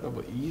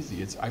incredibly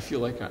easy. I feel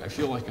like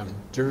I'm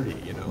dirty,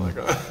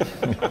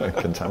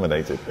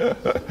 Contaminated.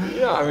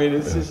 Yeah,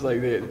 it's just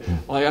like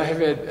I have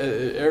had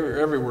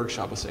every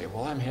workshop will say,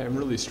 well, I'm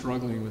really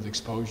struggling with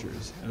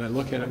exposures, and I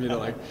look at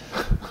them,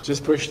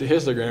 just push the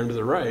histogram to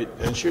the right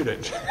and shoot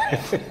it.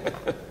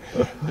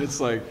 It's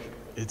like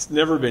it's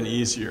never been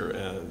easier,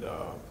 and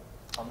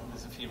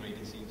there's a few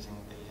readers using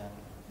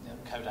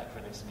the Kodak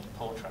release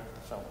portrait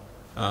film.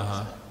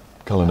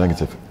 Color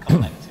negative. Color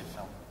negative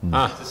film.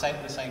 It's the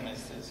same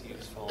as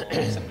used for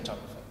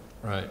cinematography.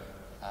 Right.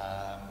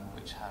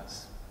 Which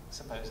has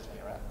supposedly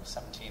around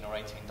 17 or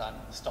 18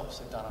 stops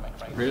of dynamic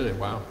range. Really?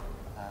 Wow.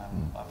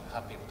 I've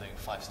had people doing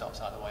 5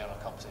 stops either way on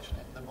a composition,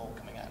 them all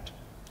coming out.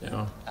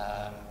 Yeah.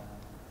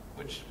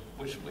 Which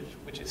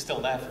is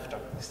still there for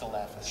photography, still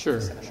there for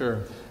cinema. Sure.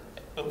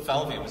 But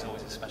Velvia was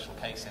always a special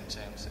case in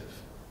terms of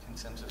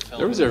film.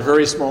 There was a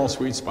very small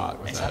sweet spot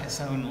with that. It had its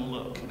own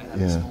look, and it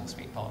had a small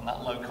sweet spot, and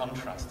that low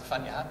contrast, the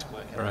fact you had to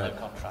work in low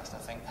contrast, I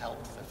think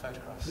helped the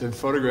photographs. The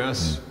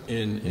photographs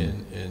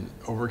in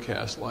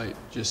overcast light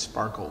just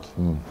sparkled.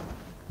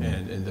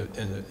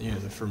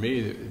 And for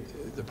me,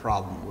 the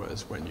problem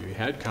was when you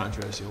had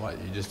contrasty light,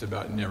 you just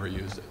about never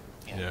used it.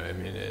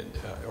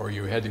 Or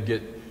you had to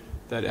get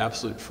that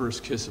absolute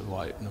first kiss of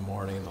light in the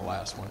morning and the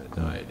last one at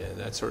night, and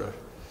that sort of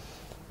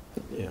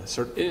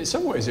in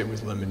some ways it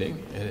was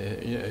limiting.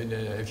 And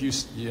if you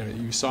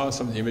saw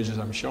some of the images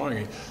I'm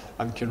showing,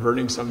 I'm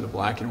converting some to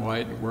black and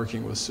white and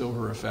working with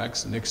silver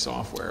effects, Nik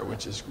software,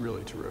 which is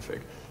really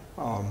terrific.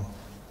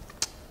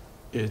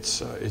 It's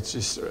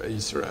just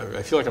sort of,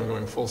 I feel like I'm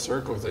going full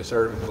circle because I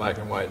started with black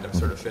and white and I'm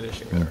sort of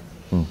finishing there.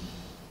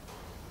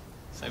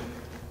 So,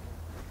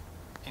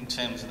 in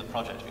terms of the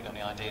project, have you got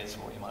any ideas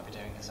for what you might be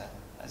doing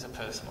as a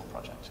personal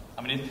project?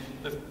 I mean,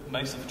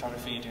 most of the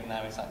photography you're doing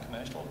now, is that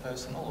commercial or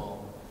personal, or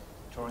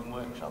drawing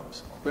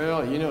workshops?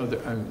 Well,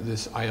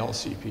 this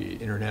ILCP,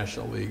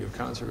 International League of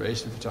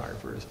Conservation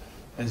Photographers,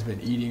 has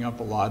been eating up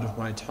a lot of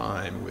my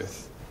time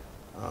with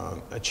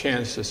a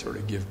chance to sort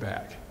of give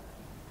back.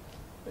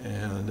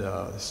 And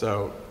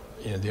so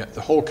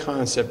the whole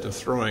concept of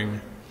throwing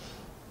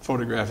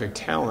photographic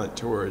talent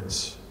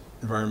towards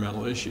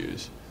environmental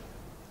issues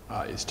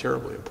is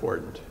terribly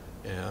important.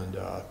 And,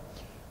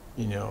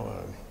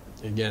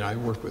 again, I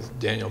worked with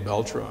Daniel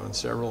Beltra on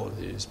several of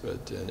these,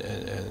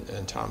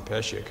 and Tom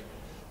Pescic.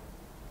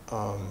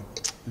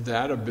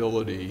 That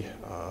ability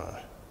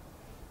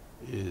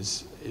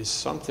is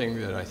something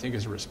that I think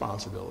is a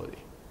responsibility.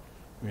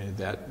 I mean,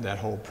 that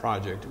whole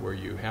project where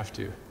you have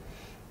to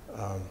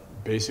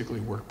basically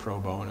work pro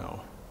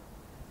bono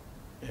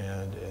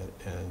and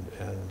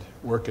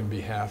work in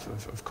behalf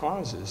of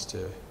causes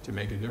to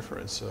make a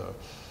difference.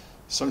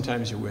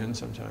 Sometimes you win,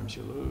 sometimes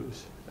you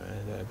lose,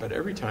 but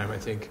every time I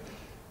think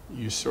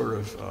you sort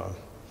of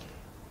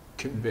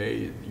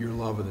convey your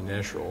love of the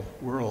natural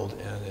world,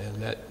 and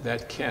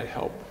that can't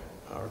help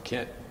or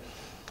can't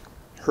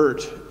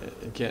hurt.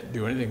 It can't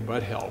do anything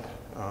but help.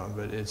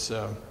 But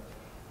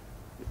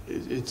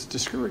it's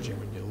discouraging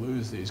when you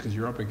lose these because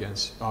you're up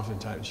against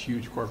oftentimes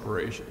huge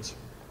corporations.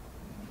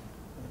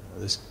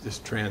 This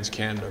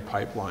Trans-Canada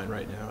pipeline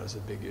right now is a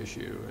big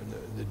issue, and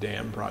the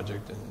dam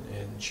project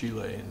in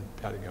Chile and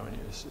Patagonia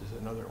is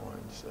another one.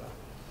 So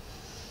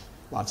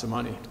lots of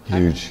money.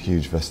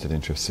 Huge vested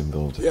interests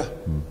involved. Yeah.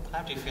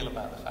 How do you feel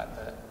about the fact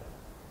that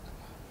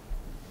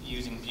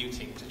using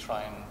beauty to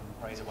try and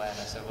raise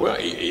awareness of... Well,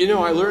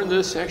 I learned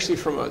this actually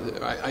from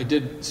I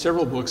did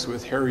several books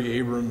with Harry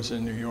Abrams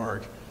in New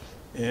York,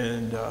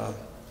 and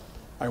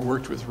I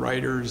worked with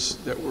writers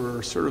that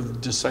were sort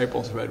of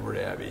disciples of Edward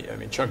Abbey. I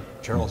mean, Chuck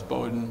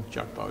Bowden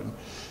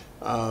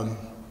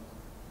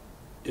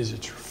is a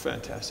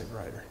fantastic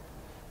writer.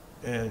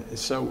 And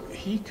so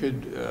he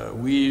could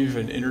weave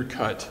and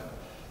intercut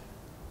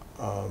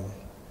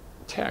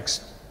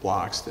text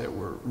blocks that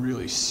were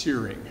really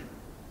searing.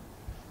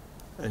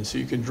 And so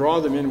you can draw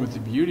them in with the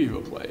beauty of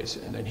a place,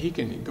 and then he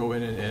can go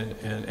in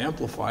and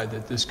amplify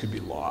that this could be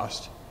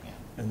lost,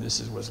 and this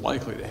is what's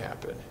likely to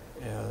happen.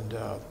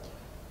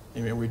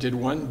 And we did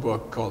one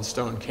book called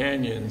Stone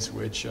Canyons,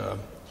 which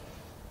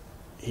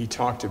he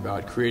talked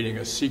about creating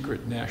a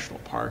secret national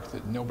park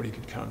that nobody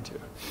could come to.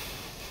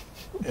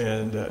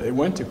 And it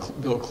went to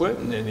Bill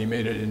Clinton, and he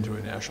made it into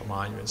a national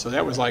monument. So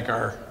that was like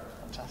our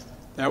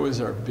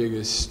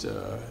biggest.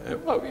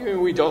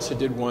 We also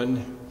did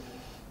one,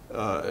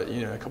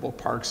 a couple of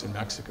parks in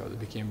Mexico that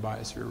became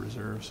biosphere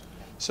reserves.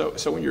 So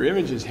when your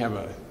images have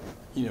a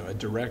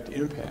direct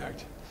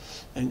impact,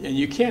 and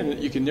you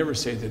can never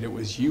say that it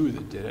was you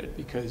that did it,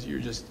 because you're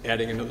just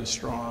adding another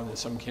straw to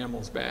some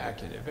camel's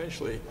back, and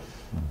eventually,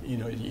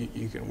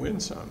 you can win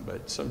some.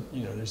 But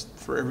there's,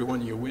 for every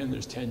one you win,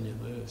 there's 10 you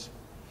lose.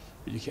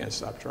 But you can't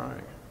stop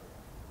trying.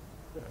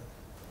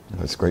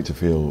 Yeah. It's great to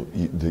feel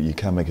that you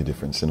can make a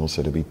difference, and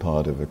also to be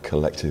part of a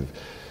collective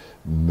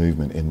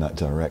movement in that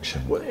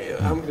direction. Well,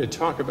 I'm going to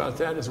talk about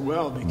that as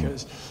well,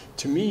 because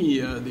to me,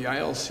 the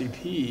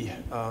ILCP,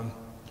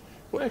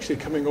 actually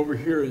coming over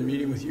here and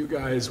meeting with you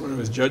guys when I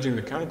was judging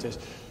the contest,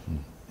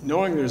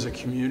 knowing there's a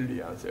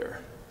community out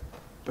there.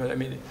 But I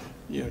mean,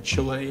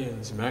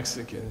 Chileans,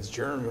 Mexicans,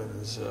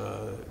 Germans,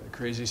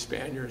 crazy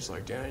Spaniards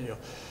like Daniel.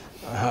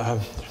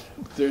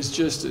 There's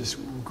just this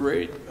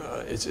great,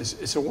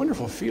 it's a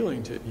wonderful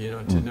feeling to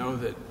know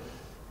that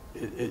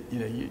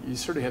you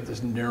sort of have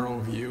this narrow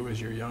view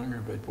as you're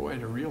younger, but boy,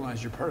 to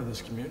realize you're part of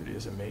this community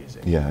is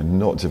amazing. Yeah, and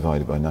not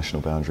divided by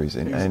national boundaries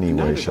in any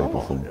way, shape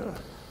or form. Yeah.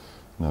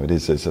 No,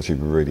 it's actually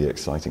really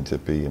exciting to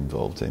be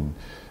involved in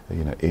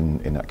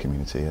that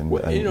community. And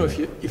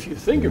if you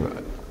think about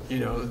it,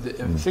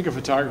 think of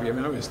photography. I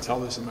mean, I always tell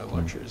this in my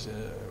lectures,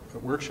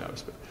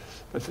 workshops,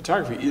 but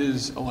photography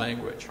is a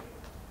language.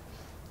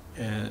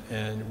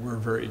 And we're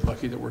very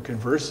lucky that we're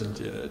conversant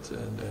in it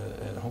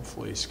and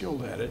hopefully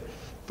skilled at it.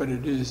 But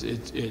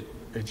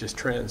it just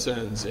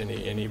transcends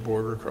any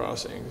border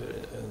crossings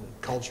and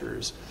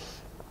cultures.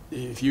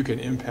 If you can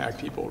impact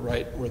people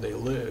right where they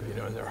live,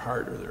 in their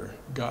heart or their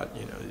gut,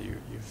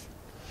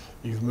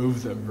 you've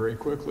moved them very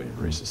quickly and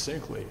very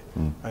succinctly.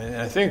 And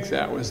I think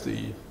that was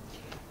the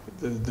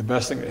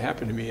best thing that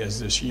happened to me as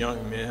this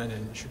young man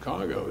in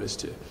Chicago is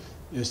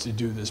to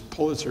do this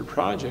Pulitzer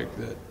project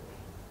that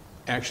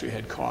actually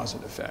had cause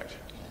and effect.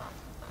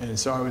 And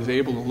so I was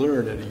able to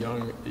learn at a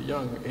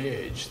young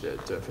age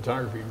that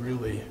photography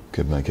really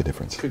could make a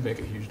difference. Could make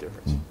a huge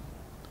difference.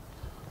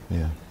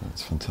 Yeah,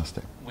 that's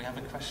fantastic. We have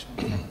a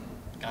question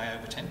guy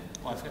over Tim.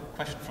 Well, I've got a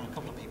question from a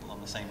couple of people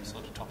on the same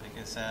sort of topic.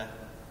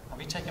 Have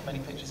you taken many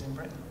pictures in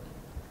Britain?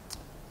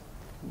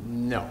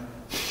 No.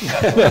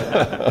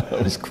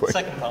 That was quick.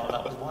 Second part of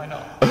that was why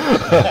not?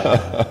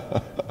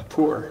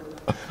 Poor.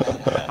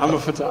 I'm a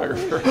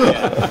photographer.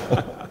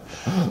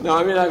 No,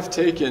 I mean, I've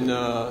taken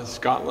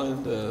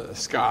Scotland,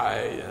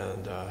 Skye,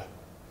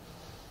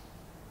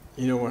 and,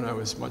 when I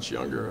was much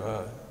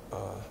younger,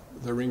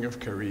 the Ring of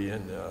Kerry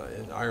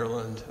in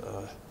Ireland.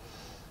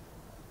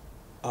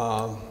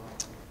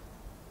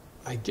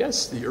 I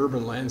guess the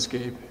urban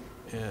landscape,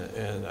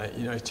 and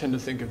I tend to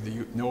think of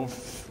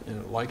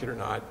like it or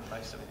not,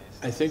 Most of it is.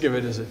 I think of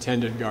it as a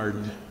tended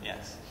garden.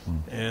 Yes.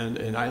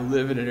 And I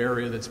live in an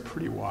area that's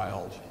pretty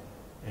wild.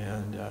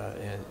 And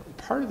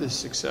part of the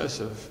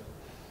success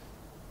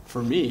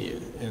for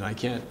me, and I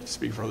can't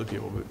speak for other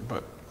people,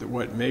 but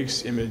what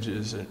makes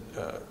images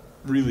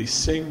really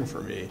sing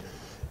for me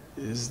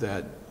is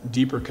that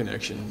deeper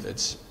connection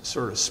that's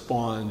sort of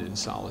spawned in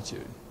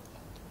solitude.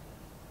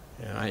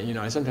 And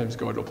I sometimes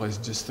go to a place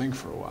and just think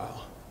for a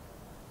while.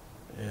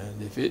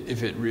 And if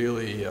it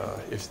really,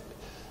 if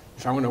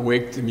I want to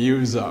wake the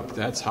muse up,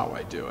 that's how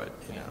I do it.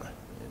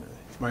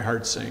 If my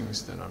heart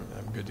sings, then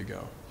I'm good to go.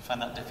 You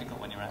find that difficult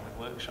when you're out with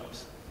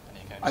workshops? And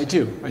you go I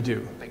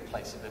do. Big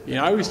places. I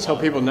always tell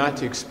people not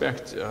to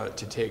expect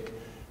to take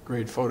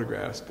great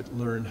photographs, but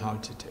learn how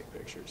to take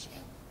pictures.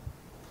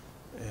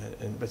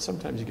 But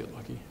sometimes you get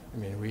lucky. I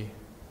mean,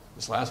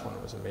 this last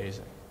one was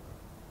amazing.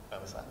 Where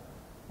was that?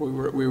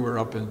 We were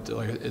up in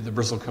the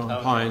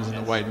bristlecone pines in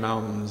the White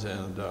Mountains,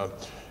 and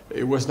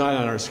it was not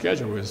on our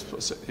schedule.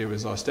 It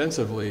was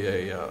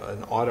ostensibly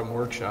an autumn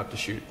workshop to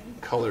shoot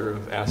color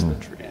of aspen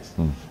trees,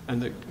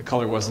 and the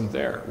color wasn't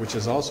there, which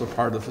is also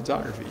part of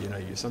photography.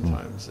 You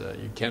sometimes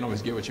you can't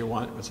always get what you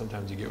want, but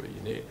sometimes you get what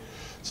you need.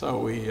 So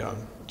we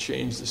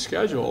changed the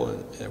schedule,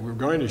 and we were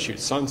going to shoot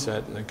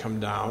sunset and then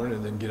come down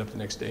and then get up the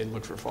next day and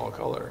look for fall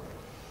color.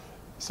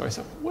 So I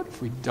said, what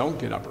if we don't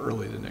get up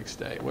early the next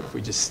day? What if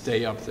we just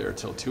stay up there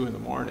till 2 in the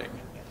morning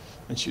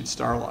and shoot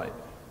starlight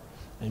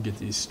and get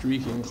these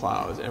streaking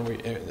clouds? And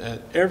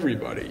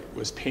everybody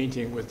was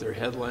painting with their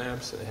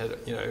headlamps, and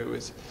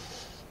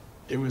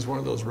it was one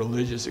of those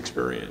religious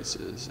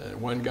experiences.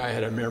 And one guy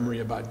had a memory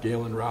about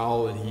Galen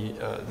Rowell, and he,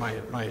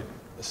 my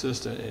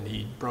assistant, and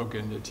he broke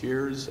into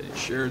tears, and he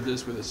shared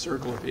this with a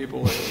circle of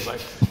people, and it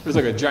was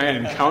like a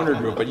giant encounter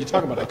group. But you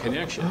talk about a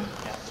connection,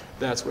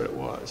 that's what it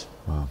was.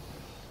 Wow.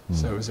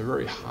 So it was a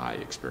very high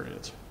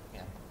experience.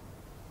 Yeah.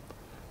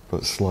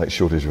 But slight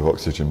shortage of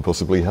oxygen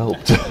possibly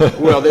helped.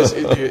 Well,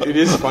 it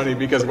is funny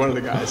because one of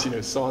the guys,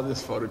 saw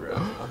this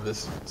photograph of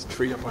this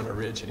tree up on a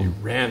ridge, and he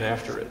ran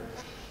after it.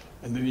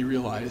 And then he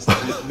realized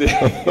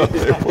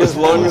that his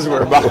lungs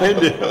were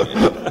behind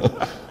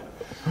him.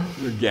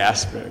 They're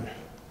gasping.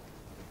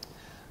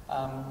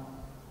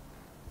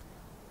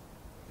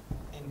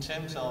 In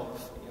terms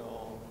of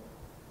your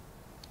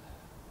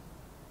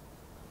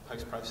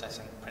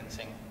post-processing,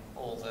 printing,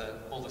 all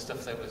the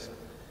stuff that was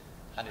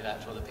handed out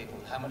to other people,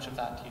 how much of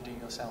that do you do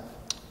yourself?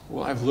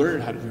 Well, I've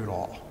learned how to do it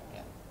all.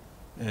 Yeah.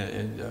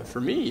 And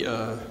for me,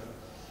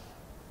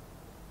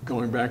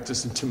 going back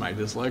to my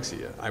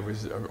dyslexia, I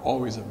was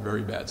always a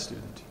very bad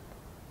student.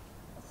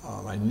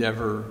 I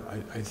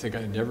think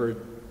I never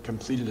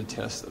completed a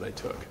test that I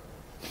took.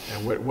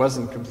 And what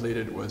wasn't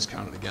completed was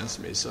counted against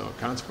me. So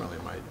consequently,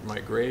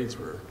 my grades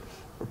were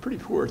pretty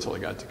poor until I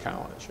got to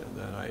college. And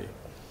then I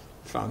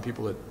found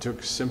people that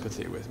took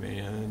sympathy with me,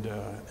 and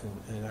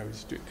I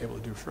was able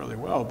to do fairly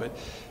well. But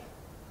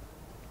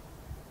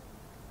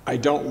I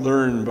don't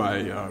learn by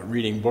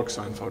reading books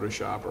on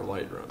Photoshop or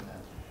Lightroom.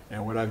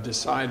 And what I've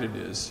decided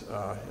is,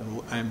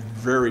 I'm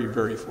very,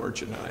 very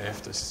fortunate, I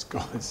have to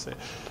go and say,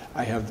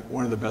 I have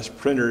one of the best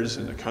printers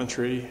in the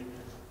country,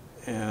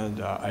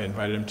 and I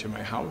invited him to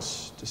my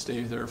house to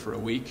stay there for a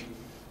week,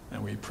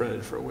 and we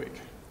printed for a week.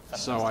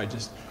 So I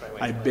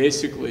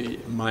basically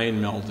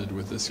mind melded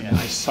with this guy.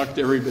 I sucked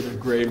every bit of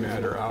gray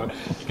matter out.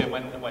 You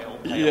went away all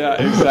pale. Yeah,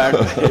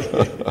 exactly.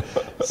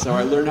 So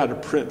I learned how to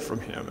print from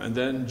him. And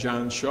then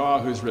John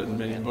Shaw, who's written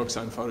many books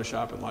on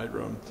Photoshop and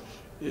Lightroom,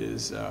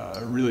 is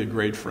a really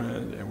great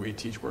friend, and we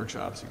teach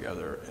workshops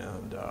together.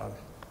 And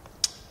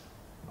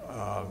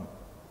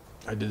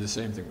I did the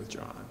same thing with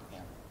John.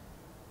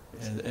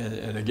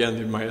 And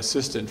again, my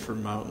assistant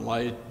from Mountain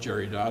Light,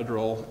 Jerry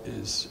Dodrell,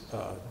 is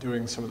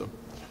doing some of the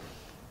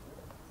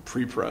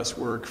pre-press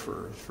work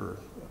for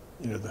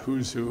the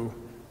who's who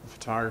of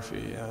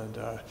photography. And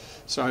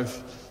so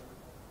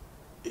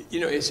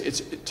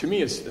to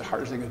me, it's the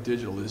hardest thing in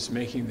digital is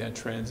making that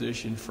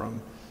transition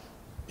from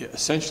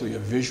essentially a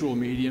visual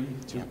medium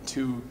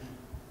to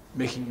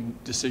making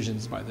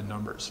decisions by the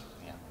numbers.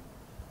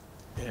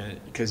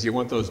 And because you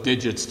want those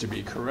digits to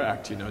be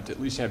correct, to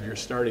at least have your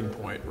starting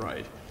point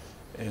right.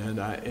 And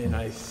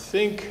I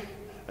think,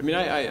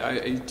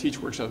 I teach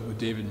workshops with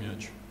David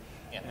Minch,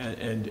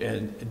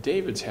 and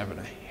David's having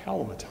a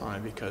hell of a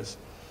time because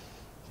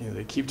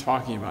they keep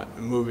talking about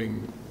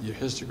moving your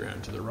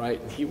histogram to the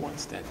right, and he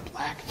wants that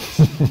blackness,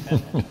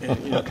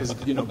 because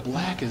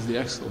black is the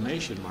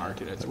exclamation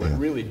mark, and it's what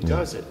really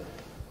does it.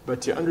 But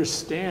to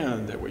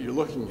understand that what you're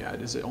looking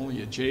at is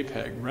only a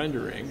JPEG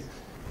rendering,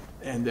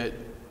 and that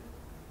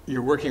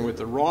you're working with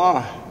the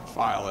raw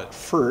file at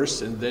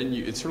first, and then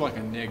it's sort of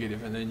like a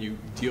negative, and then you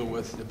deal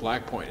with the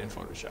black point in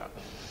Photoshop,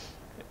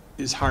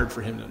 is hard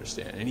for him to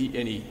understand. I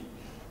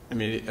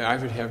mean, I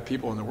would have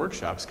people in the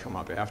workshops come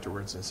up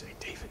afterwards and say,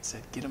 David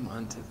said, get him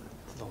on to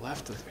the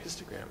left of the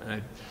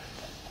histogram.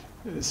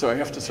 So I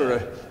have to sort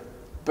of,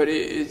 but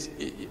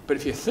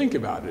if you think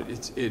about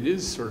it, it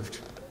is sort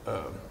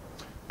of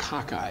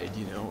cockeyed,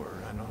 or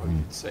I don't know how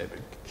you'd say, but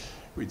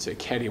we'd say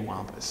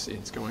cattywampus.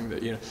 It's going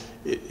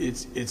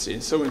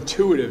it's so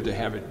intuitive to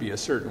have it be a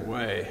certain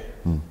way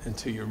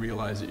until you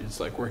realize that it's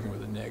like working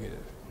with a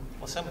negative.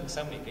 Well, so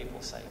many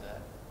people say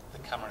that the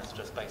camera is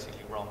just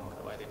basically wrong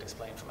the way they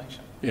display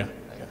information. Yeah.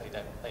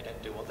 They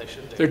don't do what they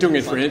should do. They're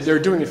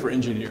doing it for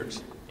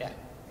engineers. Yeah.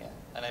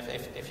 And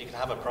if you can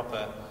have a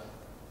proper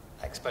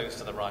exposed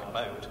to the right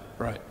mode,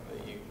 right?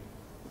 You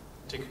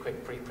took a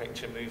quick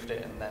pre-picture, moved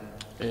it, and then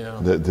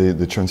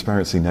the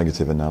transparency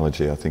negative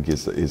analogy, I think,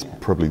 is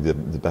probably the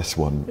best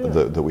one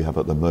that we have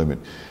at the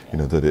moment.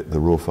 That the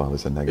raw file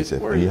is a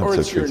negative, or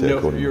it's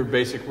your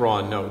basic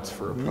raw notes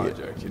for a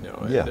project.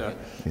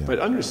 But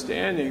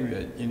understanding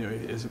that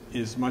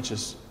as much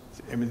as,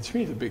 I mean, to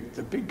me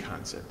the big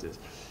concept is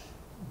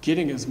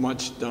getting as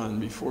much done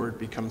before it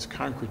becomes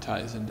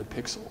concretized into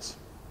pixels.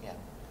 Yeah.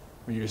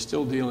 When you're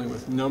still dealing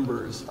with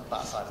numbers.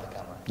 That side of the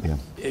camera. Yeah.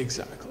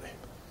 Exactly.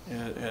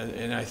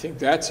 And I think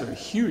that's a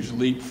huge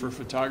leap for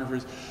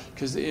photographers,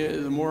 because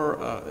the more,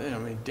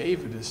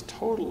 David is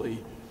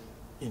totally,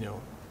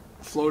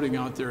 floating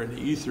out there in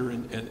the ether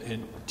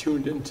and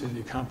tuned into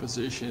the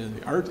composition and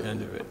the art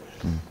end of it.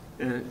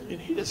 And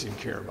he doesn't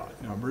care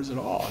about numbers at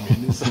all. I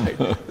mean, it's like,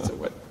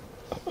 what?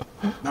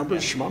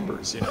 Numbers,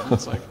 schmumbers,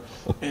 it's like,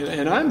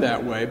 and I'm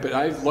that way, but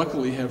I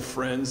luckily have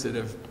friends that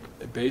have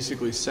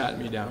basically sat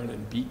me down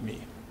and beat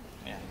me.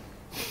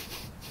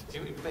 A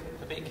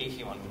bit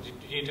geeky one. Did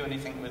you do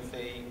anything with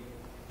the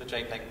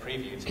JPEG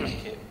preview to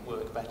make it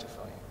work better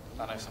for you?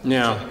 I know some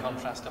turn the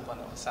contrast up on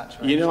it, or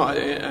saturation.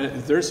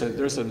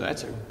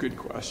 That's a good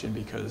question,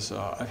 because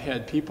I've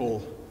had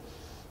people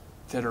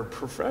that are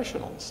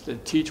professionals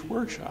that teach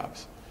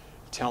workshops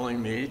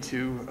telling me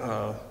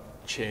to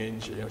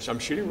change. So I'm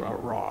shooting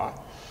raw,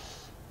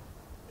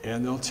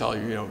 and they'll tell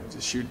you,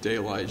 to shoot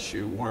daylight,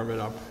 warm it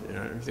up,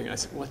 everything. I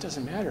said, well, it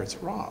doesn't matter. It's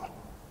raw.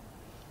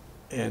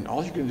 And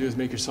all you're going to do is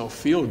make yourself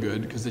feel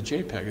good, because the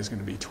JPEG is going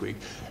to be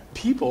tweaked.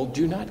 People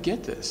do not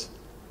get this.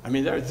 I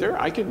mean,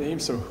 I can name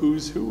some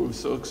who's who of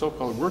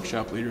so-called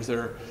workshop leaders that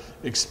are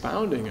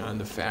expounding on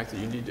the fact that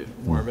you need to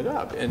warm it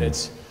up. And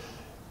it's,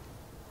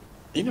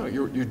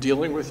 you're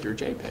dealing with your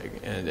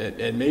JPEG.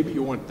 And maybe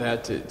you want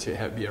that to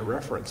be a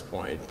reference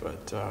point,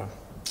 but...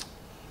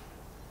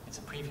 it's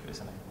a preview,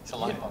 isn't it? It's a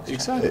lightbox.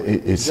 Exactly.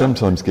 It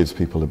sometimes gives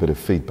people a bit of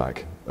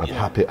feedback,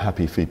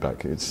 happy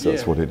feedback.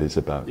 That's what it is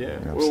about. Yeah.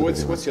 Well,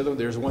 what's the other one?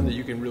 There's one that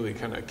you can really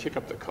kind of kick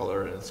up the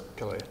color, and it's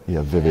kind of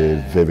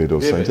vivid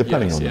or something,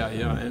 depending on.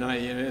 And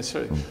it's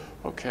sort of,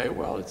 okay,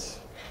 well,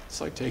 it's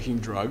like taking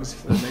drugs.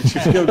 If that makes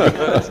you feel good.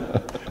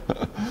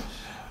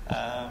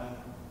 I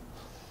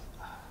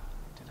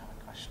did have a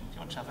question. Do you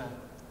want to have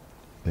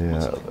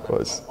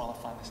while I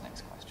find this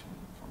next question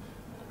from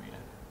the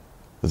reader?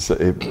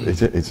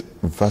 It's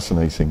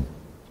fascinating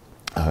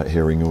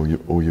hearing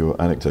all your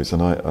anecdotes,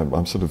 and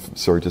I'm sort of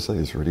sorry to say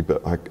this really,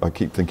 but I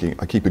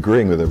keep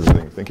agreeing with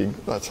everything, thinking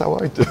that's how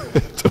I do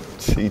it. Don't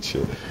teach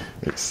it.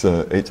 It's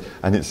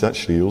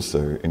actually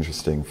also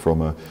interesting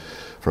from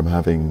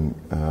having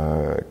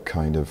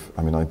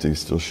I do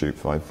still shoot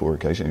 5:4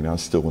 occasionally. I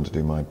still want to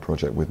do my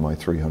project with my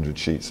 300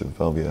 sheets of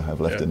Velvia I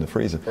have left in the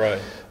freezer. Right.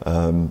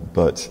 And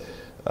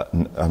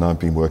I've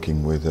been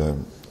working with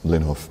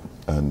Linhof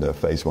and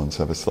Phase One to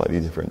have a slightly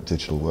different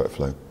digital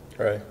workflow.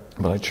 Right.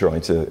 But I try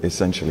to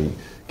essentially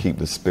keep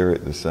the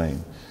spirit the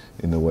same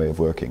in the way of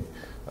working,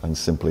 and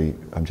simply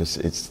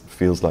it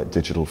feels like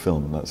digital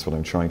film, and that's what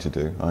I'm trying to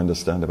do. I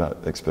understand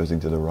about exposing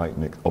to the right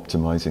and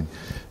optimizing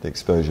the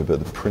exposure, but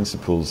the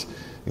principles,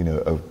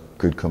 of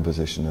good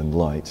composition and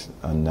light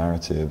and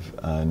narrative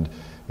and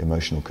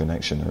emotional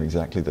connection are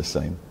exactly the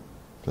same.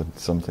 But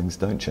some things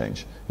don't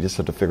change. You just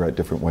have to figure out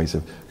different ways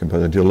of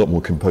composing. I do a lot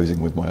more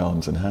composing with my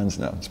arms and hands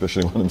now,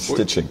 especially when I'm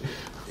stitching.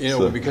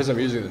 Because I'm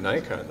using the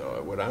Nikon,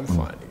 though, what I'm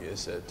finding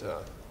is that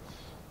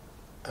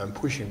I'm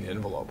pushing the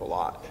envelope a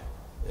lot.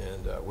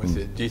 And with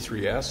the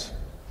D3S,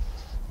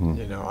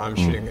 I'm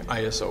shooting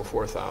ISO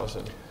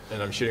 4000,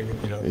 and I'm shooting,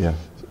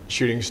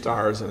 shooting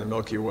stars in the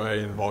Milky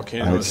Way and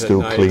volcanoes and it's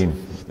still at night. Clean.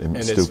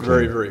 It's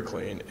very, very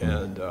clean.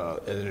 And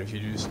then if you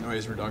use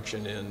noise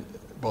reduction in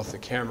both the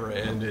camera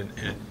and in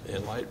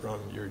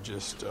Lightroom, you're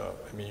just,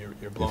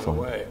 you're blown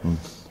away.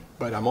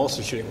 But I'm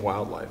also shooting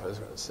wildlife, I was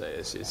going to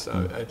say.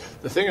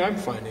 The thing I'm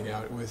finding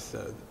out with,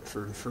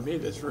 for me,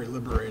 that's very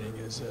liberating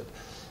is that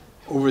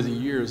over the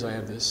years I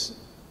have this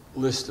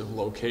list of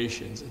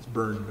locations that's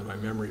burned into my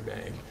memory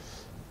bank.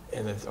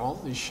 And it's all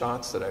these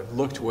shots that I've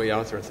looked way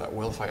out there and thought,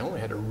 well, if I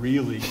only had a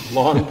really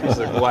long piece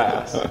of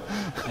glass.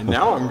 And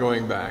now I'm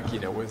going back,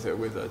 with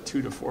a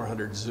 2 to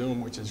 400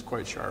 zoom, which is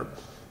quite sharp,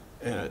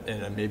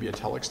 and maybe a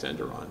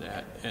teleextender on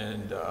that.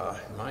 And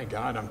my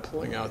God, I'm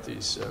pulling out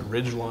these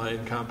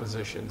ridgeline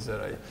compositions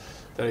that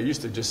I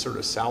used to just sort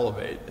of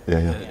salivate.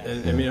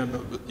 And I mean,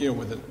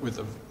 with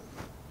a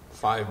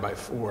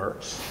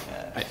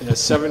 5x4 and a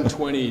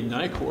 720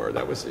 Nikkor,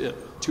 that was it.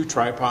 2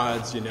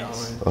 tripods, And,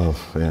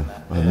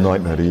 a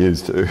nightmare to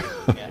use too.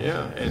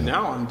 And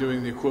now I'm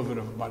doing the equivalent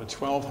of about a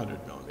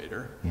 1200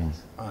 millimeter,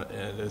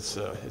 and it's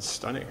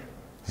stunning.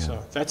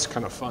 So that's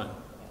kind of fun.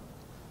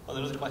 Well,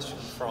 there was a question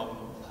from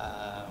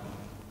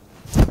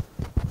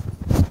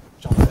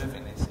John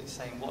Irving. He's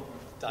saying, what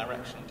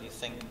direction do you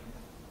think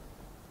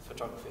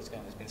photography is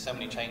going? There's been so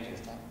many changes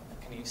now.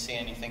 Can you see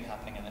anything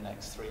happening in the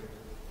next 3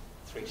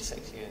 to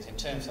 6 years in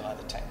terms of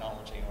either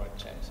technology or in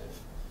terms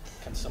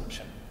of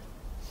consumption?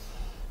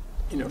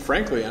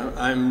 Frankly,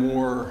 I'm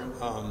more.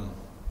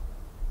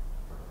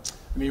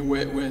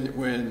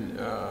 When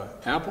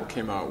Apple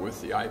came out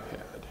with the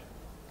iPad,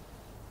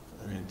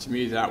 to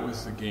me that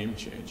was the game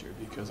changer,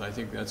 because I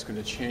think that's going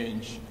to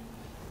change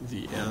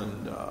the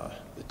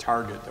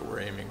target that we're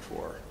aiming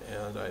for.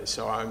 And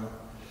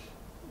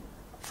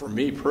for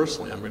me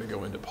personally, I'm going to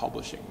go into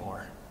publishing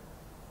more.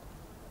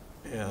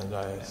 And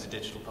the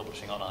digital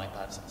publishing on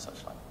iPads and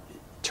such like.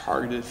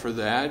 Targeted for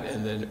that,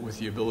 and then with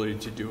the ability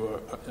to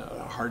do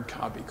a hard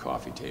copy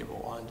coffee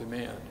table on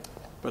demand,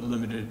 but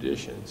limited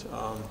editions.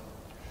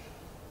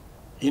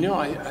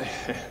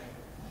 I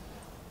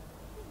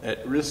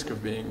at risk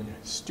of being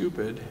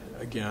stupid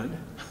again,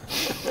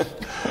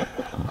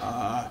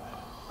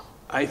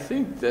 I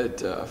think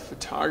that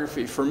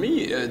photography, for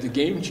me, the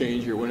game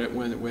changer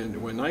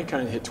when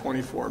Nikon hit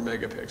 24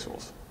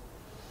 megapixels.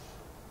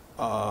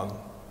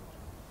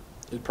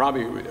 It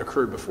probably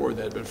occurred before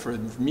that, but for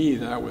me,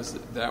 that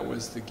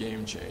was the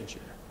game changer.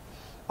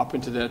 Up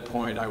until that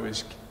point, I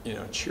was,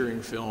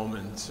 cheering film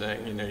and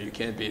saying, you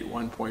can't beat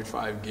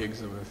 1.5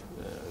 gigs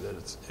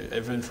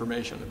of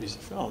information on a piece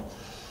of film.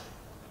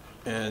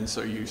 And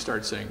so you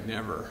start saying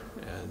never,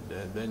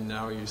 and then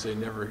now you say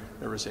never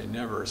say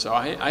never. So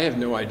I have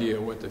no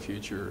idea what the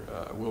future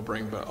will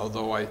bring, but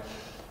although I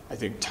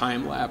think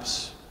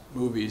time-lapse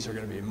movies are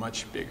going to be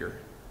much bigger.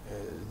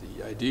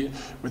 The idea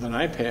with an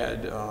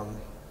iPad,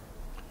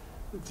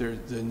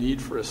 the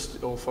need for a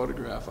still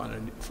photograph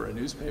for a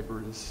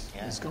newspaper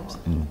is gone.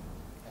 Mm.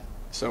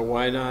 So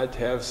why not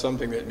have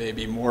something that may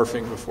be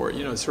morphing before,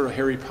 it's sort of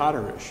Harry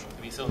Potter-ish.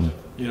 Maybe sort of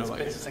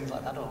bits of things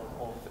like that, or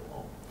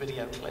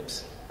video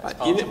clips as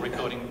part of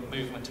recording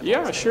movement.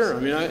 Yeah, sure.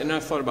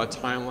 I've thought about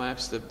time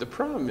lapse. The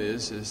problem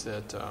is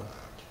that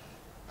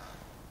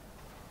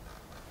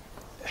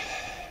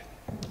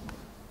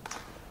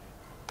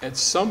at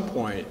some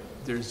point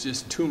there's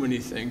just too many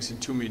things in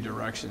too many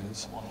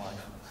directions. One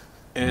life.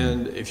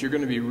 And if you're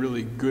going to be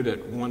really good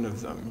at one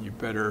of them, you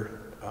better,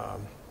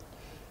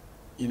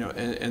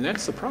 and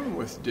that's the problem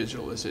with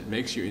digital, is it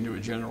makes you into a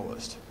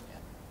generalist.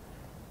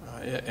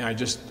 And I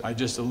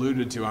just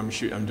alluded to, I'm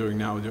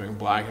doing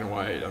black and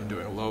white, I'm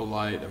doing low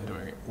light, I'm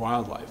doing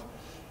wildlife.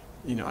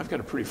 I've got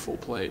a pretty full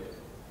plate.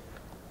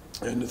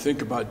 And to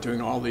think about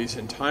doing all these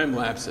in time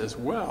lapse as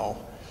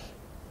well,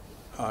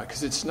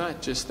 because it's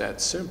not just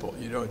that simple.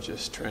 You don't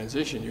just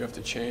transition, you have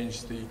to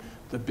change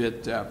the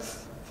bit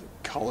depth,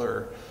 the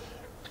color,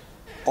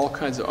 all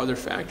kinds of other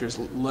factors,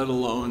 let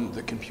alone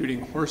the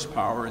computing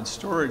horsepower and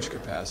storage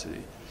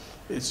capacity.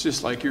 It's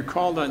just like you're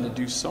called on to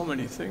do so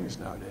many things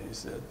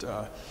nowadays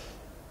that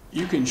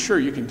you can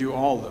do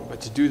all of them, but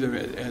to do them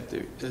at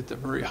the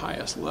very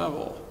highest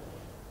level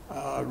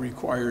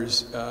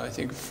requires, I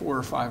think, 4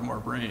 or 5 more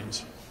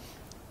brains.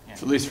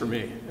 At least for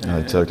me.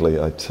 I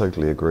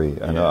totally agree,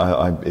 and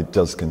it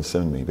does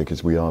concern me,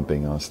 because we are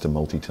being asked to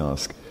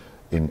multitask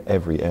in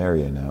every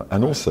area now.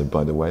 And also,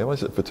 by the way,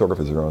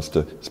 photographers are asked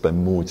to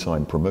spend more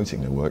time promoting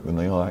their work than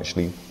they are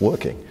actually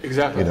working.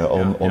 Exactly.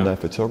 On their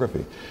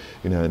photography.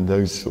 And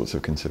those sorts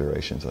of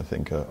considerations, I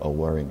think, are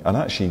worrying. And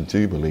I actually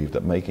do believe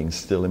that making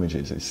still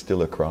images is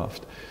still a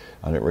craft,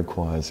 and it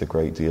requires a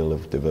great deal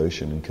of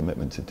devotion and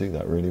commitment to do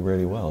that really,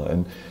 really well.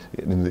 And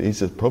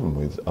it's a problem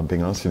with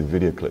being asked to do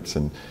video clips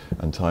and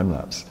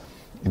time-lapse,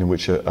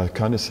 which are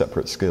kind of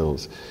separate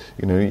skills.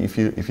 If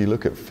you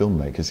look at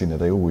filmmakers,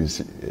 they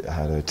always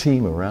had a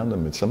team around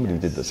them, and somebody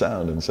did the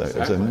sound, and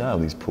so now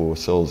these poor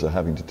souls are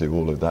having to do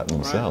all of that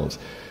themselves.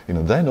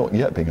 Right. They're not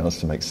yet being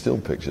asked to make still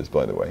pictures,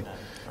 by the way.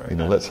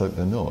 Let's hope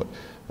they're not.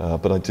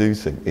 But I do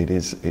think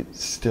it's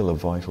still a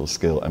vital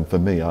skill, and for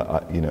me,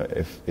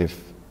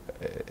 if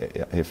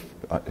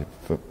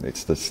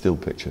it's the still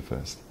picture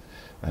first,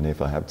 and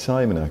if I have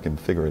time and I can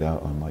figure it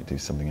out, I might do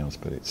something else.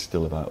 But it's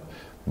still about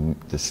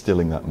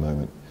distilling that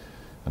moment,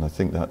 and I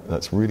think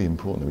that's really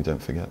important that we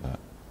don't forget that.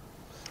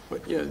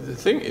 But the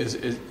thing is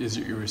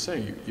you were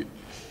saying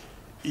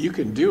you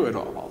can do it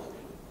all,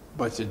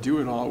 but to do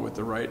it all with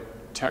the right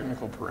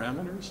technical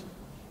parameters,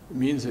 it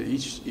means that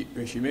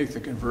if you make the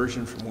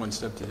conversion from one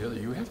step to the other,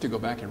 you have to go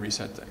back and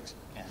reset things.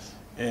 Yes.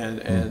 And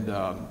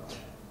a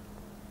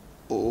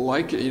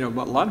lot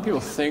of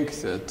people think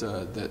that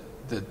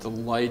the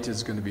light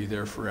is going to be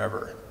there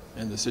forever,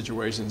 and the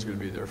situation is going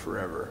to be there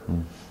forever.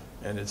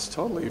 And it's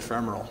totally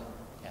ephemeral.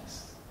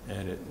 Yes.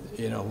 And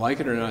like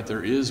it or not,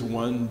 there is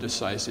one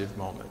decisive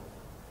moment.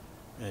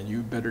 And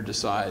you better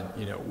decide,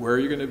 where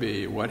you're going to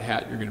be, what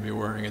hat you're going to be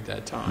wearing at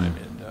that time.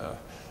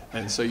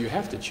 And so you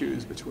have to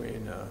choose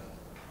between,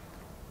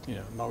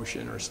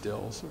 motion or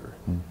stills or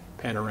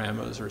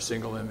panoramas or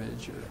single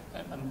image.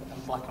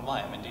 And black and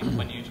white. I mean,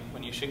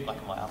 when you shoot black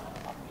and white,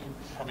 you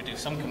probably do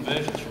some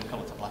conversions from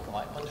colour to black and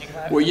white. But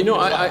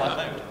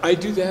I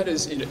do that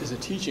as a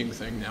teaching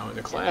thing now in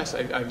the class.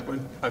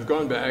 I've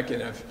gone back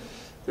and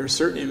there are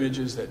certain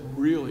images that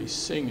really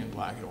sing in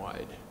black and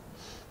white.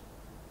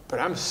 But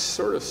I'm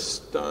sort of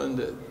stunned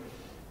that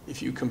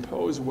if you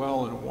compose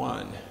well in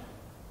one,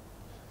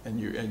 and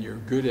you're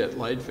good at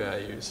light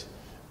values,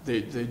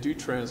 they do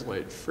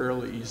translate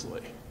fairly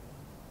easily.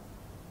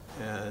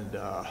 And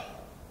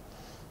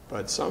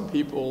but some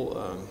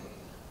people,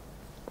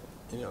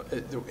 and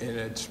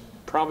it's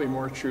probably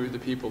more true the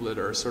people that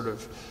are sort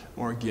of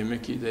more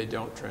gimmicky, they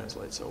don't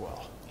translate so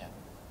well. Yeah.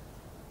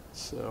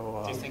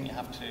 So. Do you think you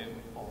have to,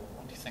 or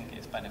do you think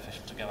it's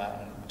beneficial to go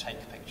out and take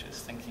pictures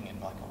thinking in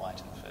black and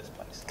white in the first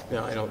place?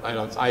 No, I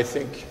don't. I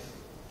think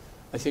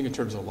in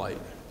terms of light.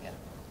 Yeah.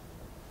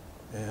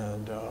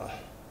 And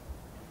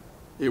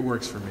it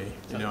works for me.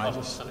 So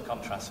the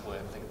contrasts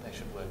work. They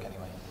should work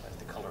anyway. If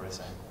the colour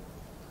is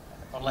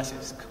unless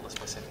it's colour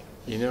specific.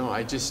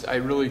 I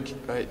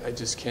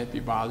just can't be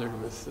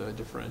bothered with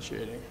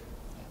differentiating.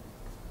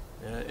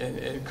 Yeah.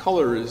 And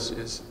color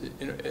is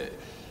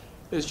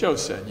as Joe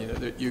said,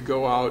 that you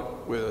go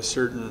out with a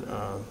certain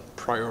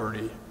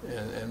priority,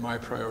 and my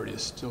priority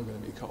is still going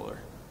to be color.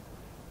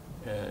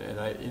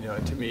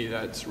 And to me,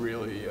 that's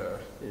really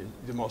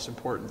the most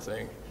important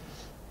thing.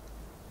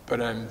 But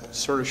I'm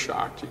sort of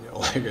shocked,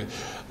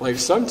 like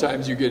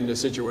sometimes you get into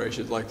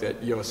situations like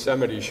that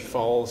Yosemite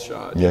Falls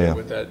shot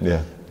with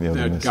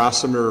that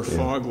gossamer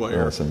fog layer.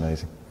 Yeah, that's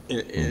amazing.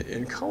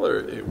 In color,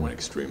 it went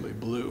extremely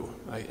blue.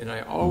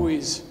 I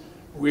always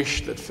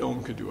wish that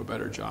film could do a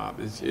better job.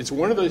 It's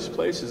one of those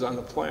places on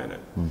the planet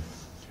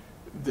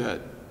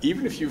that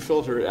even if you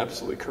filter it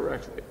absolutely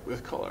correctly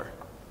with color,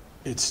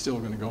 it's still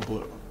going to go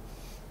blue.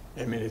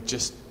 I mean,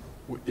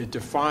 it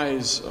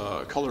defies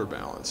color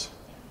balance.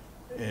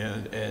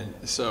 And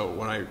so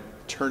when I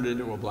turned it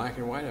into a black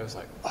and white, I was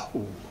like,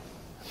 oh,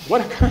 what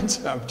a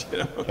concept,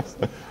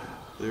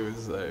 It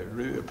was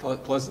really a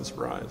pleasant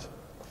surprise.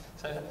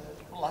 So,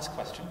 last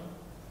question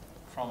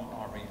from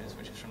our readers,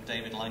 which is from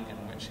David Langan,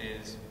 which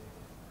is,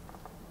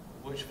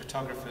 which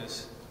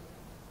photographers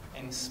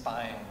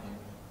inspire you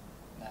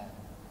now?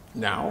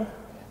 Now?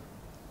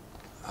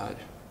 Yeah.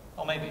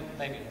 Or maybe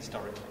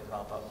historically as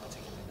well, but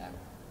particularly now.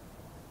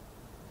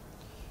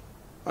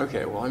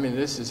 Okay, well,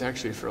 this is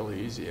actually fairly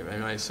easy.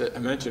 I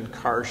mentioned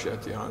Karsh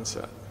at the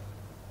onset.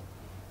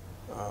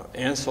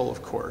 Ansel,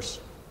 of course,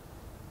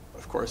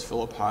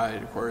 Philip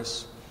Hyde, of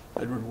course,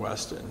 Edward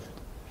Weston.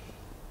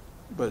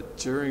 But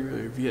during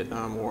the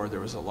Vietnam War,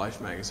 there was a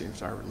Life magazine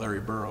photographer,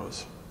 Larry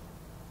Burroughs,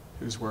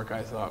 whose work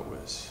I thought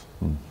was,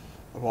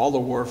 of all the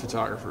war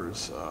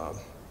photographers,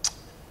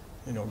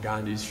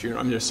 Gandhi's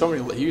funeral. There's so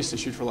many. He used to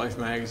shoot for Life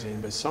magazine,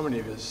 but so many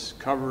of his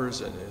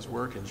covers and his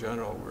work in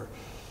general were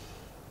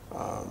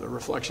the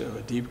reflection of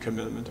a deep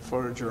commitment to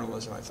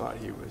photojournalism. I thought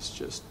he was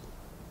just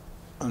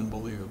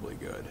unbelievably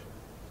good.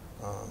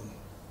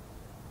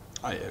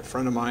 A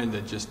friend of mine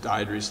that just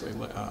died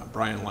recently,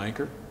 Brian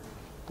Lanker,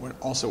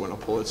 also won a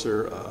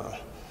Pulitzer.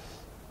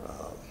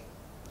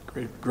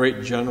 Great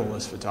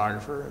generalist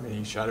photographer.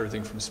 He shot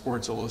everything from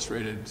Sports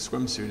Illustrated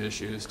swimsuit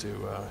issues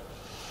to.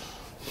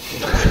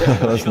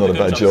 That's not a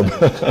bad job.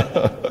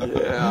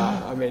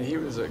 Yeah, he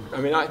was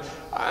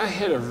I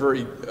had a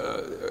very.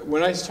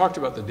 When I talked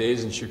about the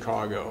days in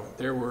Chicago,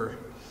 there were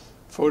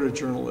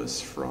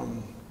photojournalists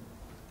from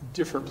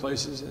different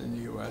places in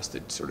the U.S.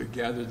 that sort of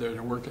gathered there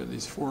to work at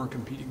these 4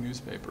 competing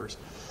newspapers.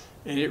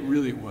 And it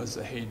really was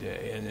the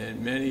heyday.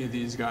 And many of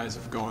these guys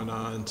have gone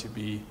on to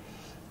be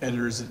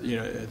editors,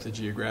 at the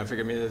Geographic.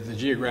 At the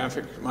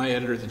Geographic, my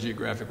editor at the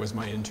Geographic was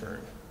my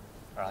intern.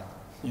 Right.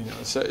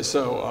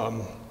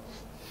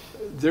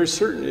 There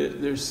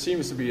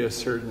seems to be a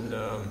certain,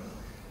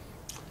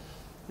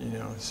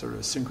 sort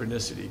of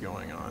synchronicity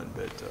going on,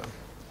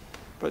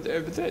 but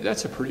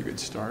that's a pretty good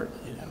start.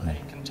 Any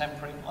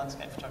contemporary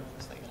landscape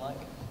photographers that you like?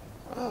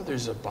 Oh,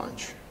 there's a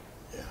bunch.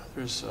 Yeah,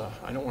 there's.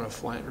 I don't want to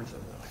flatter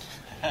them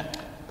though.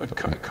 But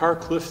Carr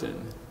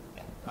Clifton,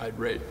 I'd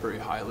rate very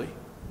highly.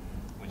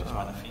 We just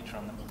ran a feature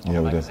on them.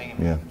 Yeah, we did.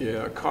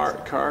 Yeah,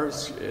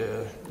 Carr's,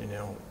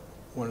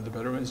 one of the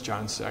better ones.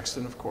 John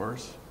Sexton, of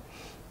course.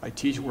 I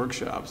teach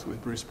workshops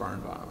with Bruce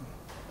Barnbaum.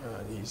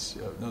 He's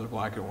another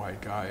black and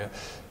white guy.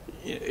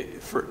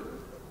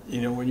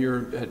 When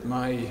you're at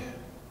my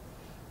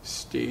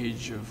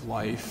stage of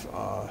life,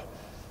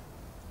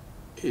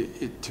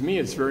 to me,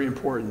 it's very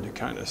important to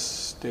kind of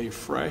stay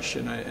fresh.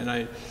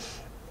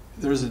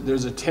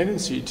 There's a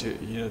tendency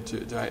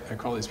to I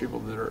call these people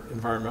that are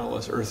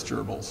environmentalists earth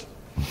gerbils,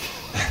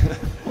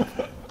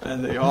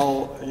 and they're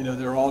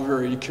all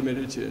very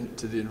committed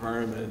to the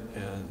environment,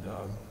 and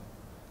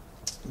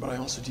but I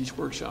also teach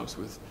workshops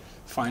with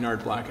fine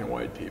art black and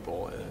white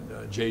people.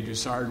 And Jay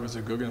Dussard was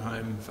a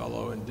Guggenheim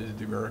fellow and did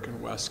the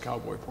American West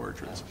cowboy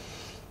portraits.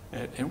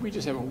 And we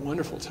just have a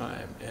wonderful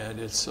time. And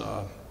it's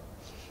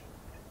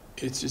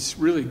just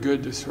really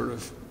good to sort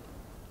of,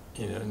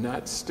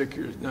 not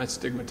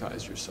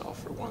stigmatize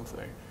yourself, for one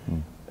thing.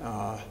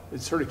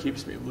 It sort of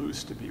keeps me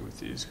loose to be with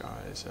these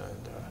guys.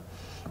 And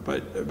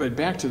but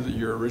back to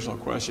your original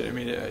question, I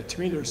mean, to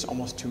me, there's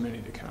almost too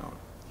many to count.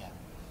 Yeah.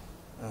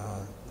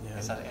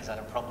 Is that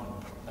a problem?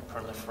 The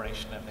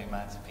proliferation of the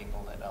amount of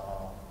people that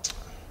are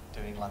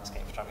doing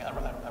landscape photography.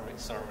 I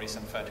saw a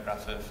recent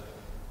photograph of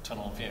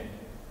Tunnel View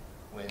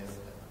with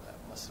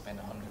must have been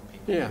 100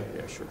 people.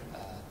 Yeah, sure.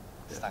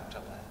 Stacked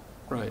up there.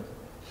 Right.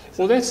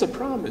 Well, that's the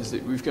problem, is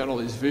that we've got all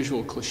these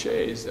visual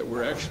cliches that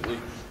were actually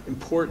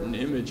important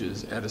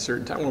images at a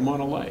certain time. Well,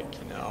 Mauna Lake,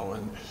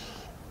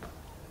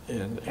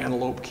 and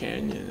Antelope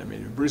Canyon. I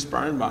mean, Bruce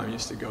Barnbaum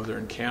used to go there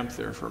and camp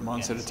there for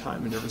months at a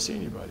time and never see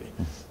anybody.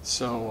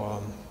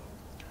 So,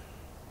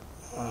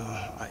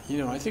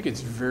 I think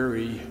it's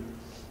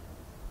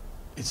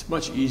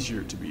much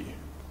easier to be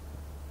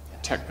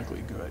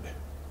technically good.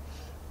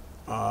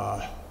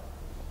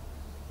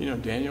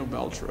 Daniel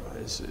Beltra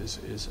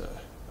is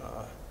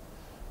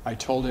I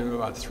told him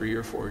about 3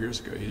 or 4 years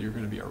ago, you're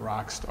going to be a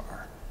rock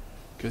star,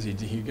 because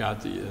he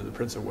got the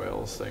Prince of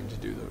Wales thing to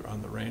do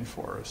on the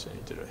rainforest, and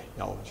he did a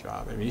hell of a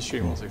job. I mean, he's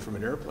shooting mostly from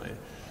an airplane.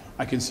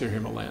 I consider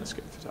him a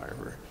landscape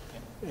photographer,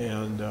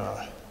 and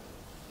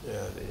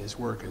his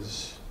work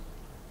is,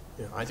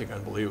 I think,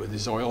 unbelievable.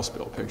 These oil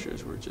spill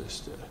pictures were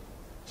just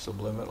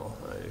subliminal.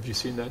 Have you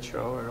seen that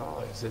show at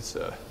all?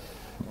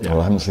 Well,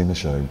 I haven't seen the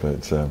show,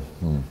 but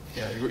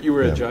yeah, you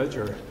were a judge,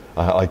 or?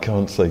 I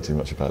can't say too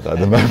much about that at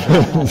the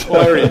moment.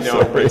 Well, I already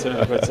know,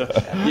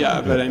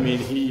 but I mean,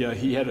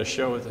 he had a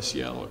show at the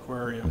Seattle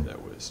Aquarium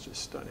that was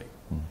just stunning.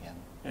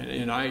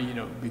 And I,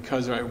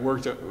 because I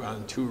worked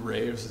on 2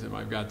 raves with him,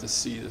 I've got to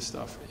see the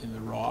stuff in the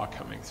raw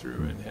coming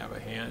through and have a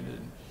hand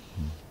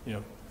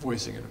in,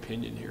 voicing an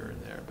opinion here and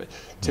there. But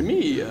to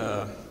me,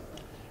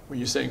 when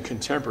you're saying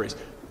contemporaries,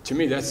 to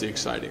me that's the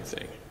exciting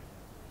thing.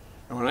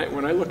 And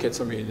when I look at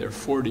somebody in their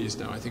 40s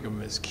now, I think of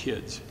them as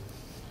kids.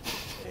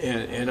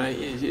 And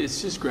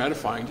it's just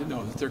gratifying to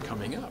know that they're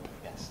coming up.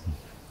 Yes.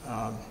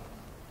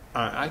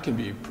 I can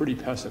be pretty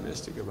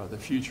pessimistic about the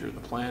future of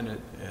the planet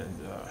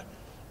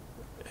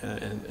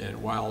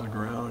and wild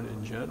ground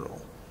in general,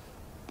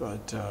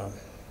 but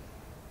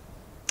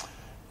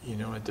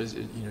it does.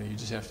 You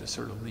just have to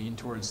sort of lean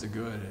towards the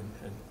good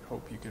and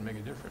hope you can make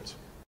a difference.